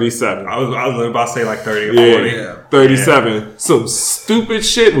is 37. I was about to say like 30 or 40. Yeah, 37. Some stupid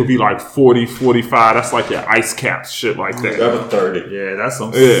shit would be like 40, 45. That's like your ice caps, shit like that. That was 30. Yeah, that's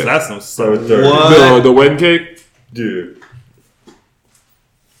some. Yeah. That's some. That was 30. What? The wedding cake, Dude.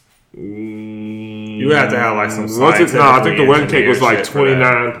 You have to have like some. I think the wedding cake was like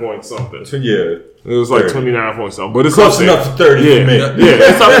 29 point something. Yeah. It was like 30. 29 point something, but it's Close up there. enough to 30 Yeah, for me. yeah,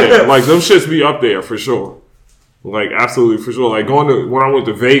 it's up there. Like them shits be up there for sure. Like absolutely for sure. Like when I went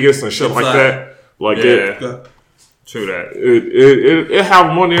to Vegas and shit like that. Like True that. It have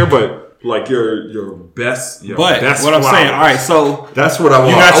them on there, but like your best. But best what I'm flowers. saying, all right, so That's what I want.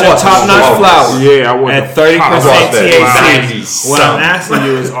 you got your top notch flowers. Yeah, I want at the 30% top- THC. What I'm asking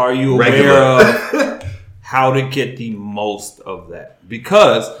you is, are you aware of how to get the most of that?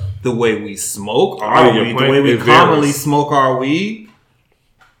 Because the way we smoke our weed, the way we commonly smoke our weed,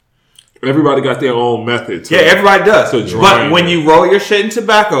 everybody got their own method. yeah, everybody does. to dry But it. when you roll your shit in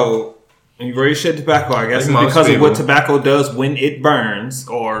tobacco, I guess it's because of what tobacco does when it burns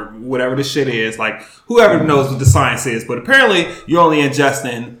or whatever the shit is. Like, whoever knows what the science is, but apparently you're only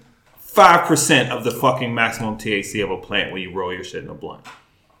ingesting 5% of the fucking maximum THC of a plant when you roll your shit in a blunt.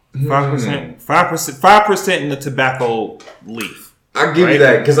 5% in the tobacco leaf. I'll give Right? you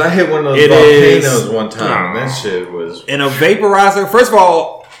that, because I hit one of those volcanoes one time, and that shit was... In a vaporizer, first of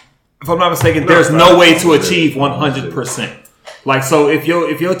all, if I'm not mistaken, there's no way to achieve 100%. Like, so if your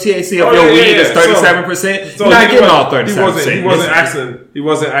THC of your weed is 37%, you're not getting all 37%. He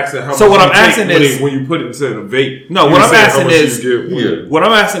wasn't asking how So much what you I'm take asking is- when you put it into the vape. No, He what was I'm saying how asking much is- you get. What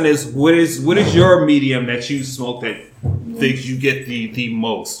I'm asking is, what is your medium that you smoke that you get the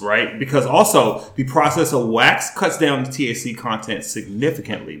most, right? Because also the process of wax cuts down the THC content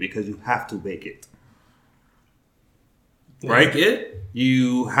significantly because you have to bake it, right?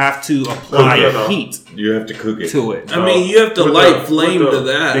 You have to apply heat You have to cook it. to it. I mean, you have to light flame to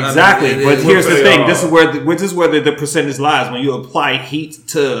that. Exactly, I mean, but here's the thing: this this is where the percentage lies. When you apply heat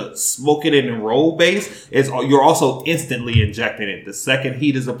to smoke it in a roll base, you're also instantly injecting it. The second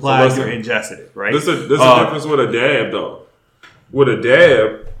heat is applied, you're ingesting it. Right? There's a difference with a dab, though. With a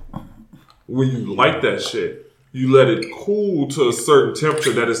dab, when you light that shit, you let it cool to a certain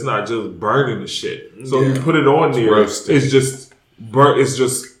temperature that it's not just burning the shit. So you put it on there, roasted. it's just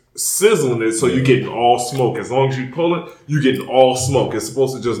sizzling it, so you're getting all smoke. As long as you pull it, you're getting all smoke. It's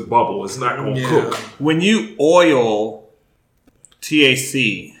supposed to just bubble. It's not going to cook. When you oil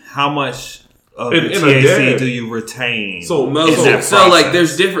THC, how much of In the a THC dab. do you retain? So in most that so like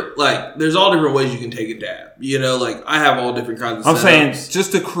process? there's all different ways you can take a dab. You know, like I have all different kinds of I'm saying setups.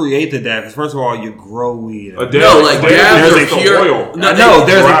 just to create the dab, because first of all, you grow weed. A dab, No, like dabs there's are a pure. oil. No, No,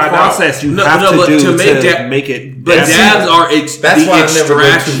 there's a dried process you No, have no, to but do to make make it. But dabs are That's the why I never go too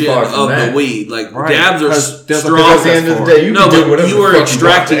extraction far of from the that. weed. Like Right, dabs are because there's a strong. Because at the end of the day, you No, can do but whatever you the are fuck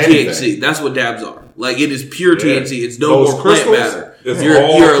extracting you want to anything. THC. That's what dabs are. Like it is pure Yeah. THC. It's no Those more plant crystals, matter. it's You're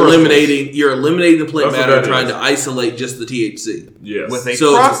all crystals. eliminating the plant That's what matter and that trying is. to isolate just the THC. Yes. with a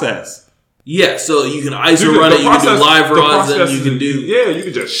So- process. Yeah, so you can ISO run it, you can do live runs, and you can do... Yeah, you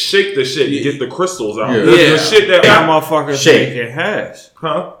can just shake the shit and get the crystals out. Yeah. The shit that motherfuckers Shake. making hash.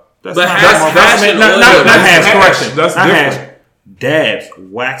 Huh? But hash and Not oil... hash, correction. That's not different. hash. Dabs,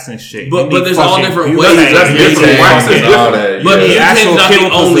 wax and shit. But there's all different ways. That's different. Wax is different. But the actual butane's not the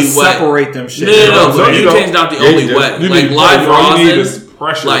chemicals only to way. separate them shit. No. But butane's not the only way. Like live rosin,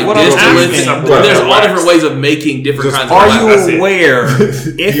 pressure. like What I'm distillates. asking- There's all different ways of making different kinds of Are wax. you aware,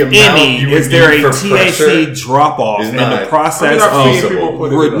 if amount any, you would is there need a for pressure THC drop off is in not- the process I'm not seeing of people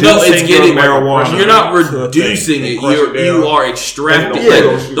put it in. reducing No, it's getting your marijuana? You're not reducing it. You are extracting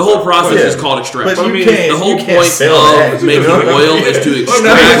it. The whole process is called extraction. But you The can't. whole you can't point sell that. of making oil is to Oh,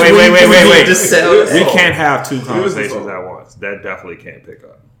 no, extract. Wait. Just sell it. We can't have two conversations at once. That definitely can't pick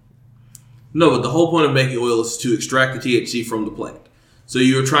up. No, but the whole point of making oil is to extract the THC from the plant. So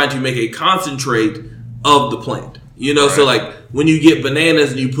you're trying to make a concentrate of the plant. You know, so like when you get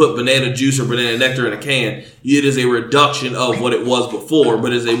bananas and you put banana juice or banana nectar in a can, it is a reduction of what it was before,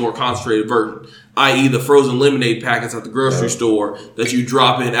 but it's a more concentrated version. I.e. the frozen lemonade packets at the grocery store that you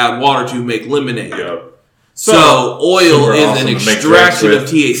drop in, add water to make lemonade. So oil super is awesome an to make extraction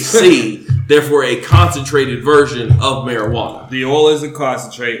drinks of THC, therefore a concentrated version of marijuana. The oil is a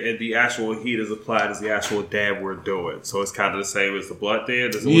concentrate, and the actual heat is applied as the actual dab we're doing. So it's kind of the same as the blunt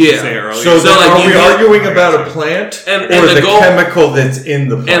did. That's what you said earlier. So So, like, are you we get- arguing about a plant And or the the goal- chemical that's in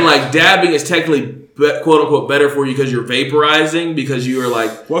the plant? And like dabbing is technically quote unquote better for you because you're vaporizing, because you are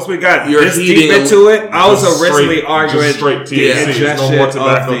like Once we got You're this deep heating into it, I was Just originally straight- arguing just straight the THC. ingestion No more of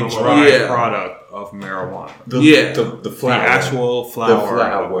tobacco, the no more. dry Yeah. product of marijuana. the The flower. actual flower. The flower.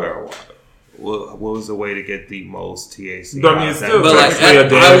 of marijuana. What was the way to get the most THC? I mean, it's still But, like,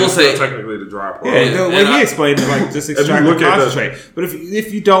 technically a I dab, will it's still say- technically the dry product. Yeah, the way and he I- explained it, like just extract look the at the- concentrate. But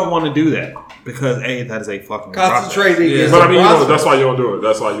if you don't want to do that, because that is a fucking Concentrating Yeah. is But a I mean, process. that's why you don't do it.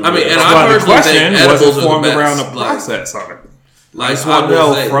 That's why you. I mean, and That's I why the personally question think was edibles are the formed best. around the Like- process of it. I Like just want to I will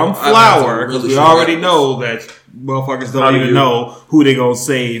know say, from I've had some flour, because really we short already edibles. know that motherfuckers How don't do even you- know who they gonna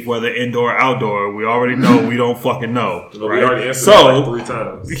save, whether indoor or outdoor. We already know we don't fucking know. We Right? already answered that like So 3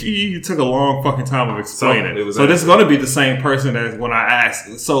 times. you took a long fucking time of explaining. So, it was So this is answered. going to be the same person as when I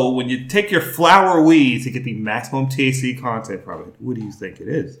asked. So when you take your flower weed to get the maximum THC content from it, what do you think it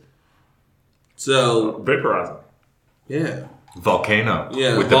is? So Vaporizing. yeah. Volcano.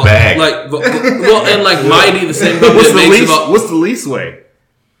 Yeah, With the bag. Well, and like Mighty, the same company that makes about. What's the least way?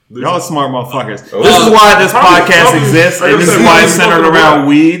 Y'all are smart motherfuckers. Oh. This is why this podcast probably- exists, like and I this said, is why probably it's centered smoking a around blunt.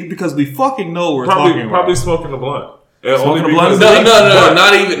 weed, because we fucking know what we're talking Probably about. smoking a blunt. Smoking a blunt is No,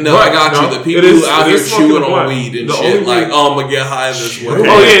 not even. No, I got No, you. The it people is- who out it here is smoking chewing a on blunt. weed and The shit, only like, way- oh, I'm gonna get high this way.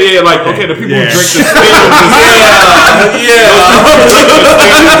 Oh yeah, like okay, the people Yeah. who drink the stem. Yeah.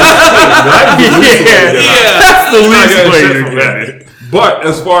 That's the I least got way shit to from get that. it. But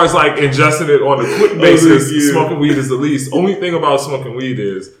as far as like ingesting it on a quick basis, smoking weed is the least. Only thing about smoking weed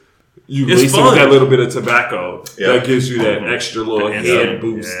is you It's lace it fun. with that little bit of tobacco Yeah. that gives you that extra little head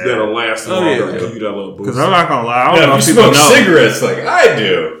boost Yeah. that'll last Oh, longer. yeah. Give you that little boost. Because I'm not gonna lie, I don't Yeah, know if if you people smoke know. cigarettes like I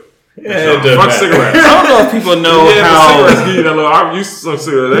do. Yeah, it doesn't Fuck matter. cigarettes. I don't know if people know Yeah, how. the cigarettes give you that little. I'm used to smoke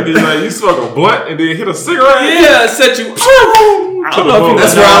cigarettes. That give you like you smoke a blunt and then hit a cigarette. Yeah, set you. I don't know if people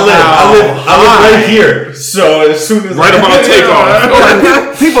That's know where I live. how I live right here. So as soon as Right about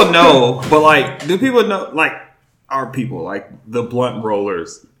takeoff. people know, but like, do people know? Like, our people, like the blunt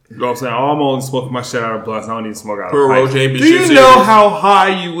rollers. You know what I'm saying? Oh, I'm only smoking my shit out of blunts. I don't need to smoke out Pro of roll pipes. championship Do you series. know how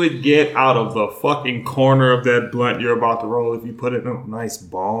high you would get out of the fucking corner of that blunt you're about to roll if you put it in a nice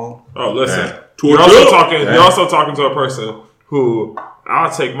ball? Oh, listen. Yeah. You're also talking to a person who I'll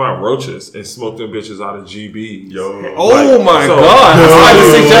take my roaches and smoke them bitches out of GBs. Yo. Oh my so- god! I tried to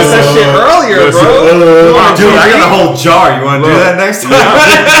suggest that shit earlier, bro. Dude, I got a whole jar. You want to do that next time? Hell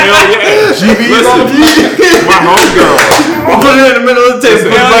yeah. GB's on My homegirl. Put it in the middle of the table.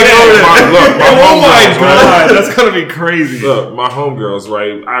 Listen, Put it back over there. Look, my Oh my homegirls, right? god, that's gonna be crazy. Look, my homegirls,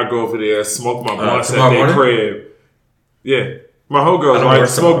 right? I go over there, smoke my blunts at tomorrow their morning? crib. Yeah. My homegirls, don't right? work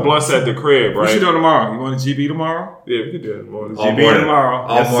Smoke tomorrow. blunts at the crib, What you right? doing tomorrow? You want a GB tomorrow? Yeah, we can do that in the morning. All GB morning. tomorrow.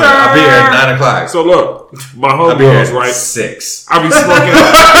 All Yes, morning. I'll be here at sir. 9 o'clock. So look, my I'll be here homegirls, at right? 6. I be smoking.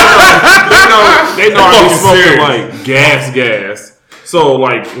 they know I be smoking like gas. So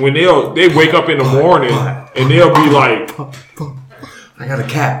like when they wake up in the morning and they'll be like, I got a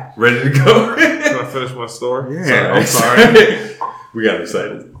cat ready to go. "Can I finish my story?" Yeah, I'm sorry. We got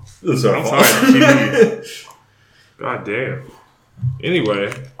excited. That's our I'm fault. sorry. GB. God damn.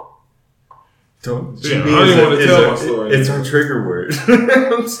 Anyway, Don't. Yeah, GB I don't is even a- wanna is tell a- my story. It's our trigger word.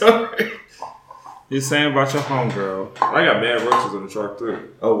 I'm sorry. You're saying about your homegirl. I got mad roaches in the truck too.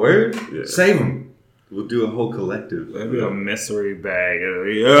 Oh, word? Yeah. Save them. We'll do a whole collective. Maybe a mystery bag.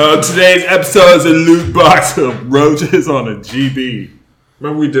 Today's episode is a loot box of roaches on a GB.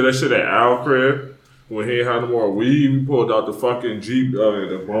 Remember we did that shit at Al crib? When he ain't had no more weed, we pulled out the fucking Jeep,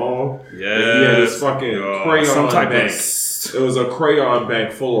 the bomb. Yeah. And he had this fucking crayon bank. It was a crayon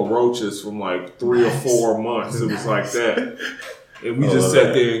bank full of roaches from like 3 or 4 months. It was like that. And we just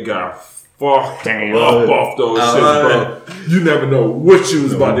sat there and got fucked up off those shit, bro. You never know what you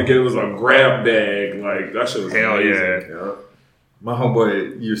was about to get. It was a grab bag. Like, that shit was amazing. Yeah. My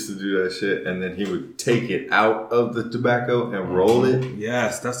homeboy used to do that shit, and then he would take it out of the tobacco and roll it.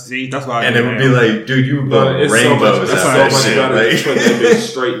 Yes, that's why. And it would be like, dude, you put rainbows so out much shit. better Like, to put that bitch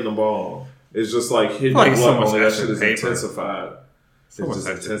straight in the ball. It's just like hitting the blood on that shit is intensified. It's just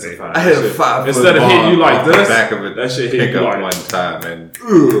intensified. I had a 5 instead of hitting you like this, back of it, that shit hit you like one time, and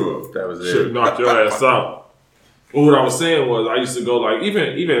that was it. Shit knocked your ass out. But what I was saying was, I used to go like even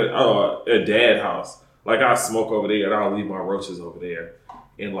at Dad's house. Like, I smoke over there and I'll leave my roaches over there.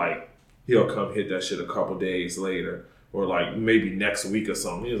 And, like, he'll come hit that shit a couple days later. Or, like, maybe next week or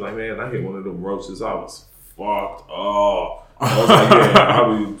something. He was like, man, I hit one of them roaches. I was fucked up. I was like,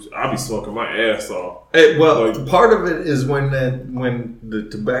 yeah, I'll be smoking my ass off. Hey, well, like, part of it is when the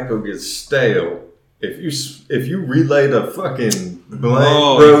tobacco gets stale. If you relight a fucking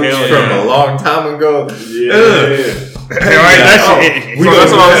blank roach from a long time ago, that's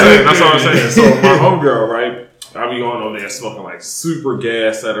what I'm saying. So my homegirl, right? I be going on there smoking like super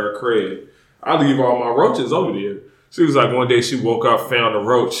gas at her crib. I leave all my roaches over there. She was like, one day she woke up, found a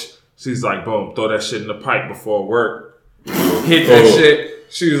roach. She's like, boom, throw that shit in the pipe before work. Hit that shit.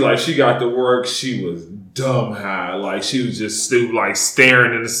 She was like, she got to work. She was dumb high. Like, she was just stupid, like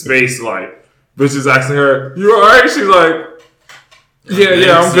staring into space. Like, bitch is asking her, you alright? She's like,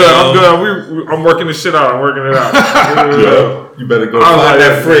 yeah, I'm good. I'm working this shit out. I'm working it out. You better go find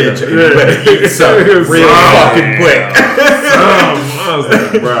that fridge. And you better eat something real fucking quick. I was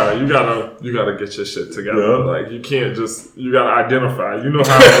like, bro, you gotta get your shit together. Yeah. Like, you can't just, you gotta identify. You know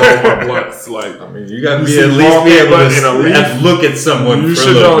how I roll my blunts. Like, I mean, you gotta be at least be able to look at someone. You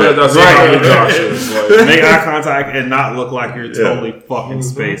should know that that's right. Like, make eye contact and not look like you're totally fucking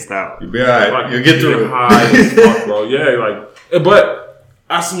spaced out. You'll be alright. Like, you'll get through it. High as fuck, bro. Yeah, like, but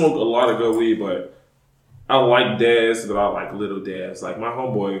I smoke a lot of good weed, but I like dabs, but I like little dabs. Like my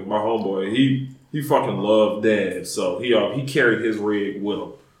homeboy, he fucking loved dabs, so he carried his rig with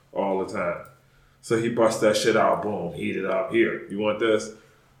him all the time. So he bust that shit out, boom, heat it up. Here, you want this?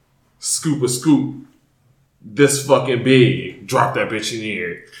 Scoop a scoop. This fucking big. Drop that bitch in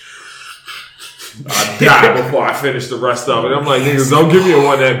here. I died before I finished the rest of it. I'm like, niggas, don't give me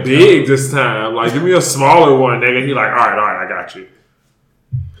one that big this time. Like, give me a smaller one, nigga. He like, all right, I got you.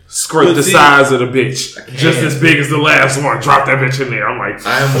 Scrape the size of the bitch. Just as big as the last one. Drop that bitch in there. I'm like,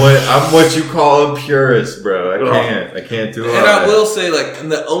 I'm what you call a purist, bro. I can't do all and that. I will say, like,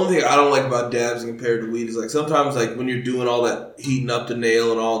 and the only thing I don't like about dabs compared to weed is, like, sometimes, like, when you're doing all that heating up the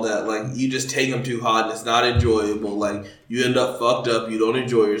nail and all that, like, you just take them too hot and it's not enjoyable. Like, you end up fucked up. You don't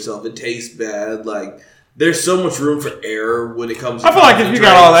enjoy yourself. It tastes bad. Like, there's so much room for error when it comes to I feel like if you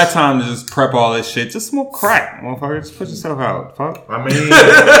got all that time to just prep all this shit, just smoke crack, motherfucker. Just put yourself out. Fuck. I mean,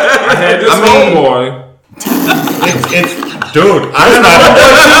 I had this homeboy. Dude, that's my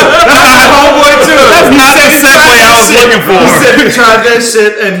homeboy too. That's not the segue I was looking for. He said he tried that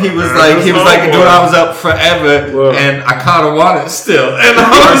shit and he was like, dude, I was up forever and I kind of want it still. And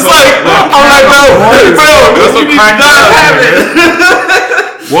I was like, bro, you need to not have it.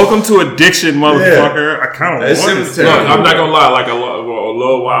 Welcome to addiction, motherfucker. Yeah. I kind of want it. No, I'm not gonna lie. Like a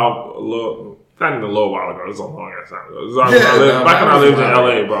little while, not even a little while ago. It was a long ass time ago. Back when I lived in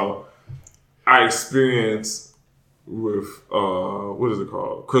LA, bro. I experienced with what is it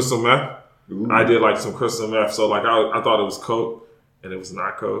called? Crystal meth. Ooh. I did like some crystal meth. So like I thought it was coke. And it was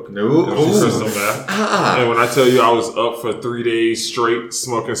not coke. No. It was crystal meth. And when I tell you I was up for 3 days straight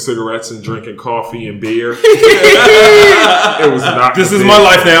smoking cigarettes and drinking coffee and beer, it was not. This is my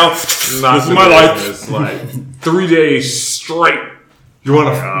life now. This is my life. Like 3 days straight. You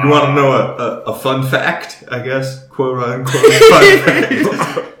want to know a fun fact? I guess, quote unquote fun fact.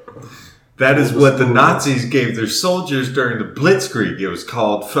 That is what the Nazis gave their soldiers during the Blitzkrieg. It was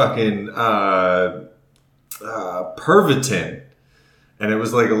called fucking Pervitin. And it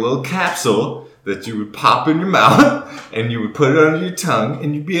was like a little capsule that you would pop in your mouth and you would put it under your tongue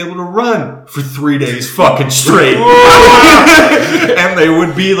and you'd be able to run for 3 days fucking straight. And they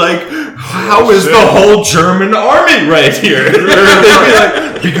would be like, how is the whole German army right here? They'd be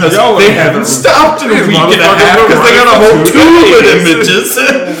like, because they haven't stopped in a week and a half because they got a whole tube of images.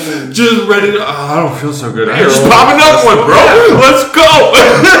 Just ready to, I don't feel so good. Just pop another one, bro. Let's go.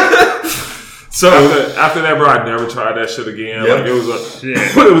 So after that, bro, I never tried that shit again. Yep. Like it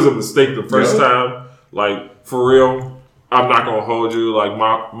was a mistake the first time. Like for real, I'm not gonna hold you. Like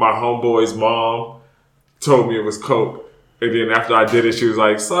my homeboy's mom told me it was coke, and then after I did it, she was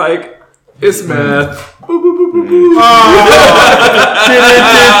like, "Psych, it's meth." Boop, boop, boop, boop, boop.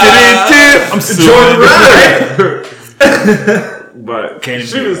 I'm Jordan Right. But Can't she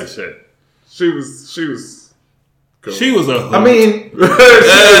even do was that shit. she was. Cool. She was a hoot. I mean, she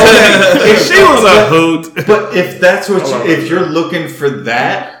was a hoot. but if that's what if you're looking for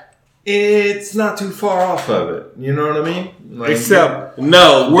that, it's not too far off of it. You know what I mean? Like, Except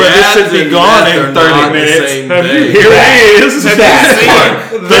No, where this should be gone in 30 minutes. Here it is. 30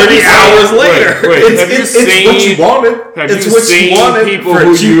 hours later. Wait, it's what you wanted. Have It's you what seen you wanted people for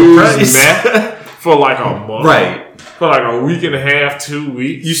who a cheaper use price. meth for like a month? Right. For like a week and a half, 2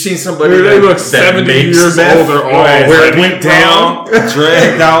 weeks. You seen somebody Where they that, look that 70 makes years meth, older, all Where it ready. went down,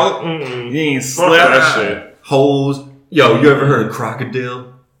 dragged out. Mm-mm. You ain't Fuck slept. that shit. holes. Yo, you ever heard of crocodile?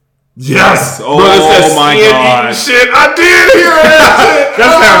 Yes. Oh, Bro, it's that my skin God. eating shit. I did hear that.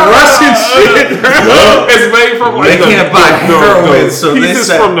 That's that Russian shit. It's made from like They can't buy heroin, so they pieces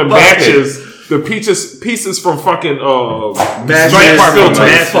said, from the "Fuck it." matches. The pieces from fucking Matches, strike filters,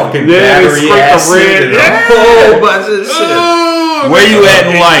 filters. fucking Yeah, they battery scrape the acid, red. and Yeah. a whole bunch of shit. Where you at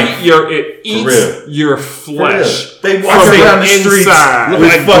in life? It eats real. your flesh. They From walk the around the streets inside.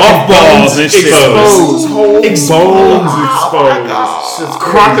 With fucking golf balls and shit. Exposed. Whole Exposed. bones Oh exposed.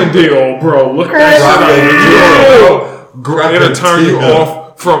 Crocodile, bro. Look that shit up. Crocodile. It'll turn you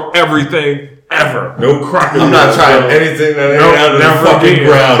off from everything ever. No crocodile. I'm not trying anything that ain't Nope, out of the never fucking again.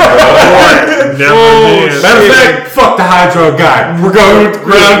 ground, bro. Never again. Matter of fact, fuck the hydro guy. We're going to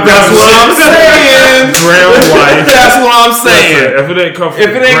ground. That's what I'm saying. Ground life. That's what I'm That's it. saying. If it ain't come from If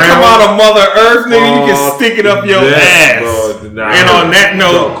it ain't come out of Mother Earth, nigga, you can stick it up your ass. Bro, nah, And on that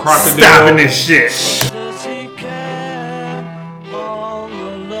note, crocodile. stopping this shit.